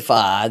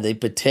identify the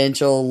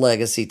potential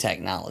legacy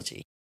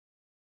technology.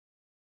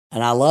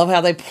 And I love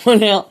how they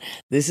point out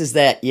this is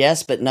that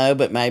yes, but no,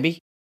 but maybe.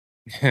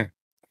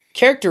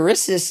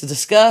 Characteristics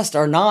discussed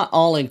are not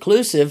all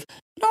inclusive,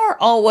 nor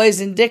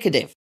always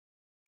indicative.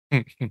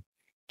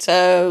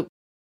 So,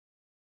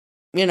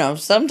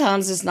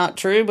 sometimes it's not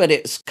true, but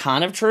it's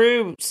kind of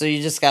true. So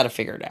you just got to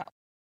figure it out.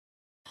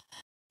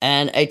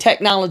 And a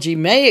technology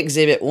may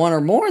exhibit one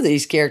or more of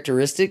these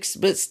characteristics,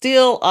 but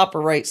still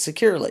operate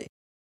securely.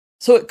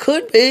 So it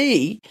could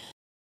be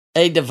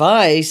a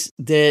device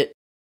that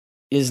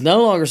is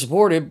no longer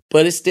supported,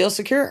 but it's still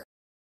secure.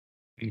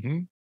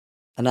 Mm-hmm.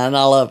 And I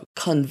love,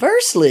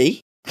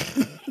 conversely,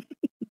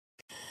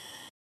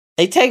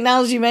 a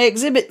technology may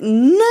exhibit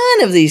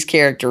none of these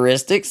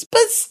characteristics,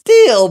 but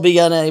still be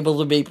unable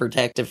to be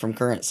protected from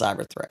current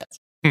cyber threats.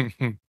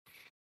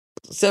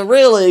 So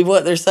really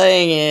what they're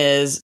saying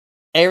is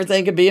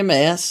everything could be a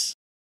mess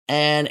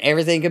and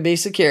everything could be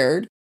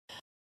secured,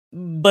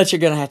 but you're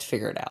going to have to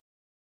figure it out.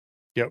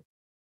 Yep.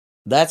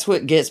 That's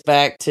what gets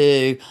back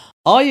to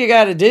all you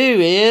got to do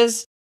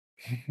is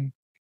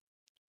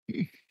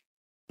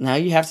now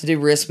you have to do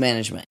risk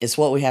management. It's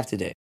what we have to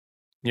do.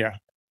 Yeah.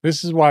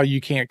 This is why you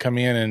can't come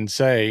in and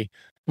say,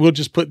 we'll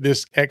just put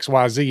this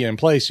XYZ in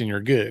place and you're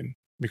good.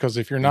 Because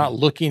if you're not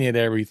looking at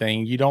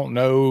everything, you don't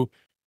know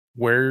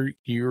where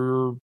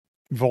your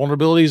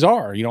vulnerabilities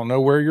are. You don't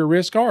know where your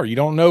risks are. You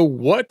don't know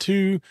what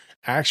to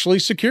actually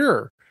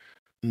secure.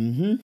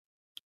 Mm-hmm.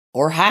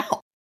 Or how.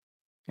 All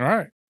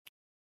right.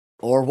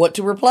 Or what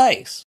to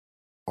replace.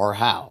 Or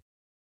how.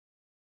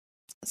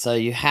 So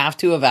you have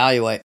to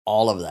evaluate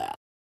all of that.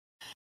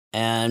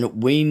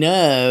 And we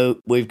know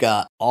we've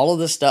got all of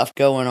this stuff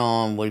going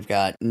on. We've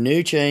got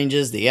new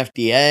changes. The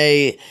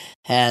FDA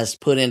has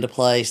put into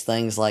place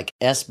things like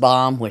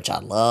SBOM, which I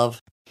love.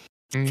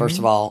 First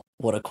of all,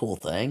 what a cool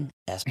thing.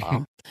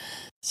 SBOM.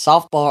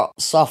 Softball.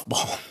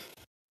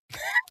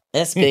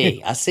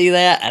 SB. I see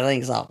that. I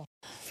think softball.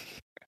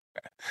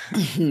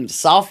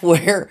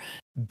 Software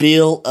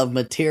bill of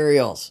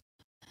materials.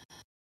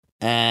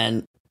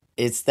 And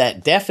it's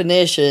that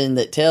definition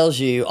that tells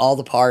you all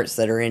the parts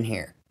that are in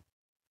here.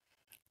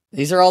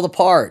 These are all the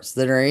parts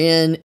that are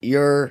in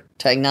your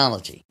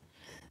technology.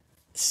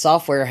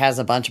 Software has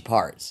a bunch of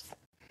parts.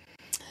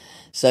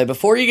 So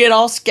before you get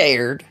all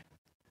scared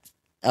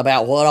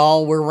about what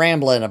all we're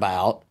rambling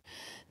about,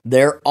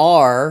 there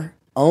are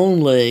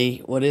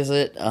only,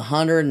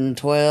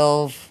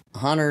 112,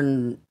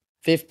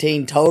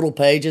 115 total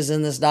pages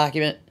in this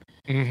document.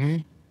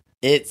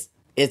 It's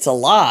a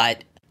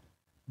lot,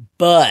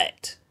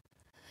 but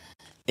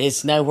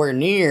it's nowhere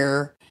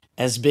near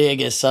as big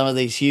as some of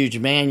these huge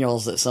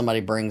manuals that somebody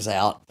brings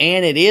out.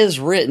 And it is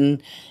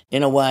written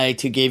in a way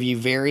to give you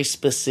very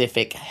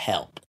specific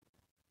help.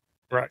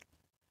 Right.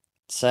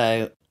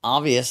 So,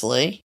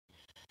 obviously,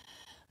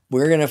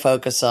 we're going to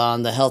focus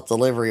on the health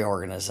delivery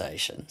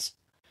organizations.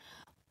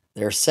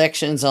 There are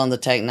sections on the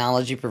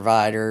technology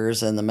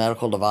providers and the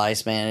medical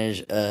device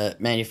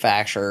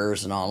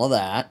manufacturers and all of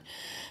that.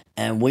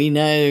 And we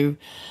know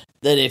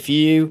that if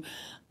you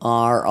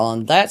are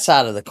on that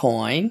side of the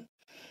coin,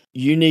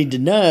 you need to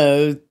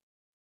know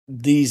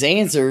these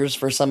answers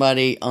for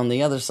somebody on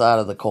the other side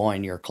of the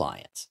coin, your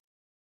clients.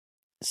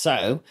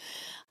 So,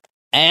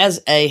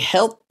 as a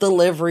health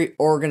delivery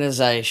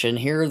organization,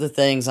 here are the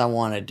things I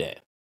want to do.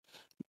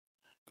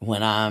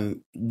 When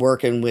I'm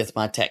working with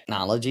my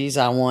technologies,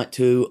 I want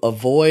to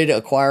avoid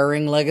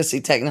acquiring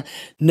legacy technology.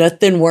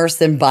 Nothing worse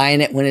than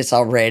buying it when it's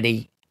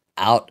already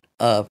out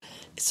of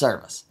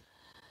service.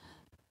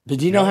 But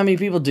do you know how many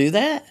people do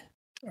that?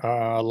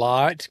 A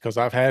lot, because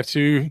I've had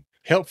to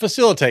help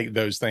facilitate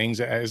those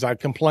things as I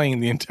complain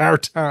the entire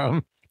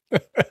time.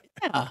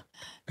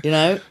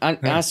 Yeah.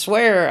 I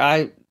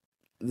swear,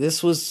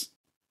 this was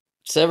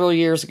several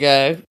years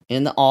ago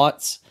in the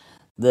aughts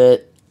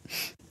that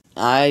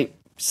I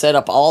set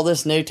up all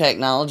this new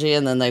technology,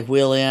 and then they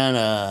wheel in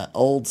a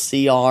old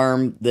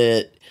C-arm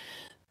that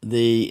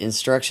the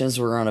instructions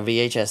were on a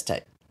VHS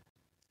tape.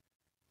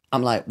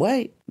 I'm like,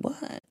 wait,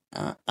 what?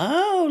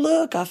 Oh,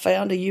 look, I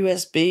found a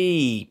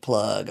USB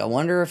plug. I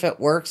wonder if it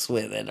works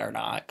with it or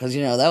not. Because,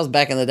 that was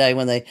back in the day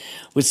when they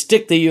would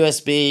stick the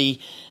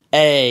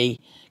USB-A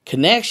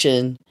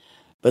connection,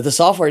 but the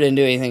software didn't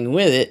do anything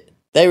with it.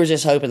 They were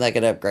just hoping they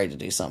could upgrade to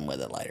do something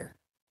with it later.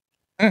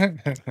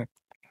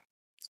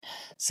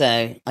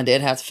 So I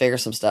did have to figure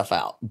some stuff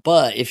out.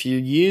 But if you're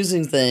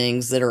using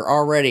things that are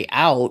already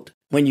out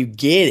when you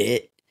get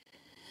it,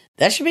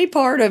 that should be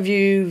part of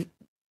you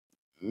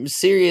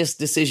serious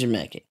decision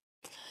making.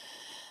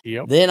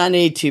 Yep. Then I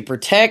need to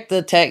protect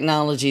the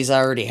technologies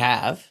I already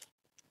have.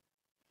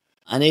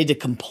 I need to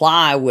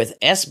comply with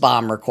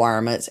SBOM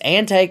requirements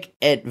and take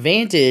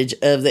advantage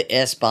of the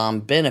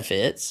SBOM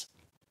benefits,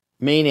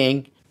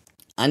 meaning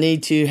I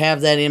need to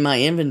have that in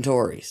my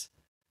inventories.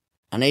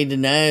 I need to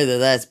know that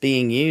that's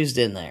being used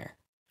in there.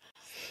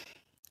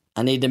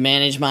 I need to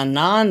manage my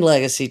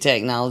non-legacy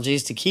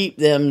technologies to keep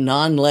them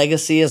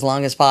non-legacy as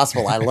long as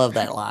possible. I love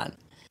that line.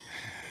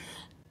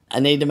 I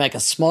need to make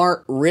a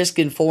smart,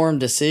 risk-informed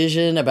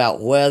decision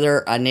about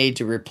whether I need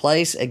to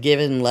replace a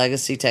given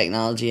legacy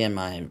technology in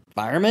my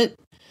environment.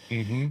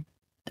 Mm-hmm.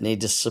 I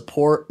need to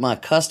support my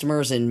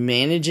customers in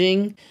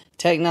managing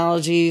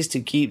technologies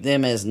to keep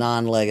them as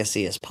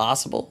non-legacy as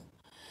possible.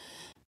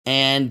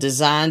 And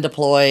design,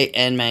 deploy,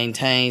 and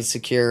maintain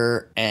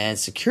secure and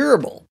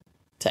securable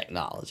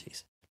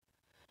technologies.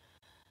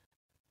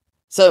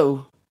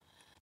 So,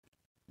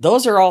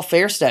 those are all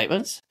fair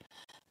statements.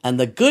 And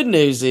the good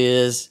news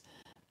is,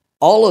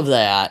 all of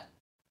that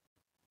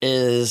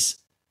is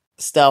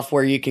stuff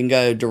where you can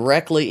go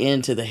directly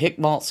into the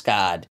HIC-MaLTS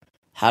guide.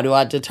 How do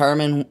I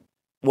determine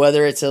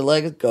whether it's a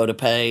legacy? Go to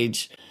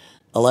page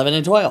 11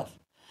 and 12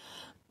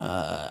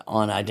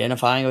 on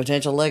identifying a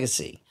potential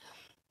legacy.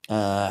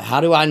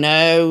 How do I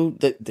know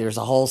that there's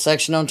a whole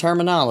section on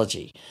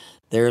terminology?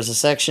 There's a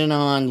section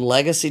on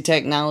legacy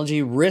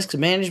technology risk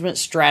management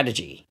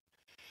strategy.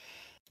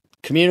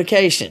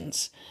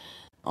 Communications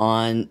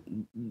on,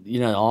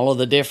 all of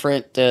the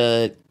different,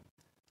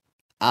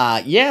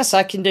 yes,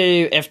 I can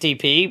do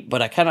FTP,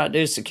 but I cannot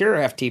do secure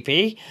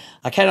FTP.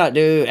 I cannot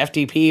do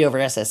FTP over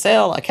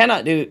SSL. I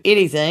cannot do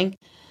anything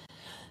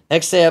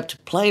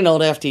except plain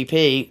old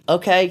FTP.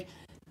 Okay,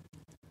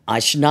 I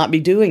should not be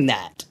doing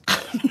that.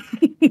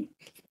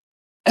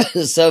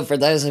 So for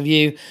those of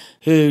you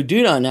who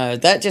do not know,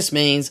 that just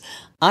means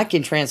I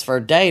can transfer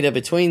data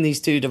between these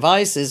two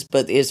devices,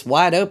 but it's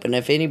wide open.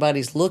 If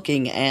anybody's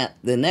looking at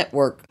the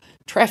network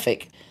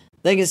traffic,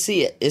 they can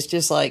see it. It's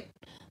just like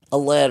a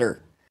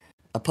letter,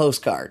 a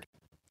postcard.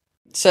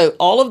 So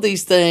all of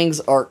these things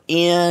are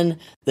in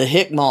the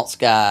HIC-MaLTS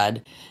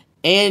guide,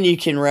 and you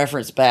can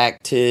reference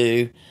back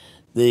to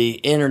the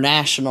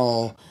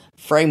international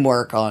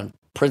framework on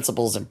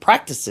principles and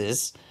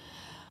practices,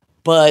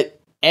 but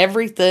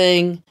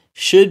everything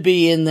should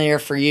be in there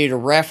for you to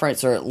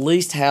reference or at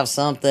least have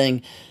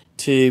something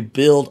to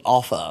build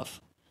off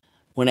of.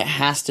 when it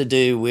has to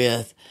do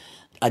with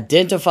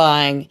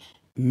identifying,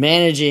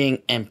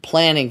 managing, and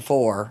planning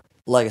for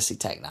legacy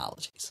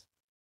technologies.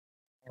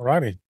 All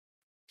righty.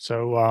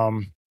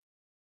 So,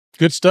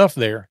 good stuff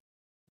there.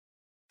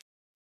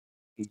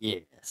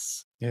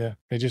 Yes. Yeah.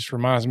 It just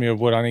reminds me of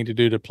what I need to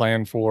do to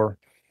plan for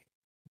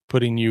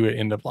putting you at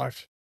end of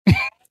life.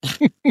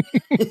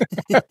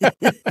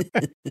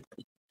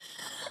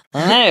 I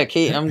know,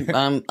 Keith.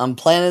 I'm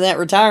planning that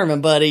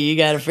retirement, buddy. You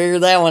got to figure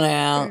that one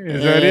out.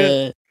 Is that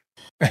it?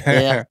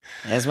 Yeah.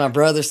 As my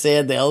brother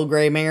said, the old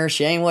gray mare,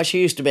 she ain't what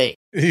she used to be.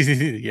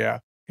 Yeah.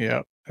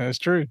 That's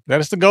true.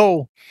 That is the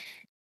goal.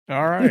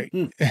 All right.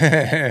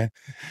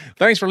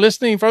 Thanks for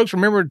listening, folks.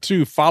 Remember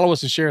to follow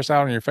us and share us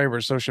out on your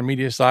favorite social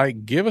media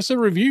site. Give us a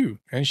review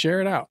and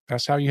share it out.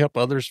 That's how you help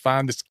others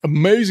find this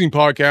amazing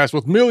podcast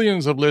with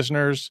millions of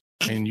listeners,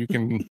 and you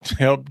can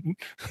help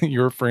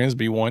your friends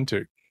be one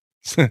too.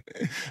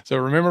 So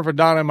remember, for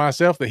Donna and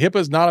myself, the HIPAA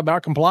is not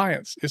about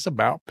compliance. It's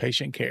about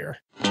patient care.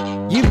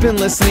 You've been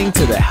listening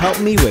to the Help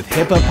Me with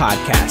HIPAA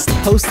podcast,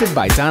 hosted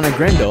by Donna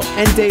Grindle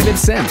and David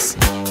Sims.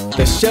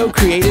 The show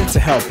created to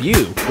help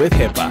you with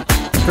HIPAA.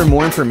 For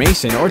more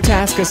information or to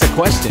ask us a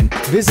question,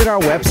 visit our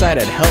website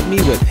at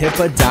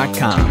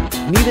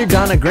helpmewithhipaa.com. Neither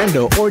Donna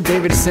Grindle or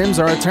David Sims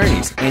are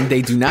attorneys, and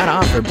they do not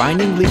offer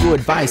binding legal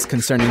advice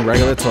concerning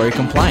regulatory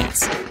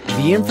compliance.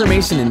 The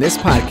information in this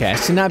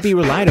podcast should not be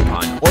relied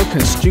upon or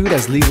construed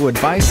as legal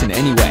advice in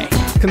any way.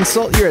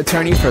 Consult your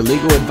attorney for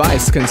legal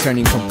advice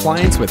concerning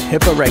compliance with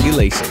HIPAA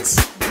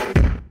regulations.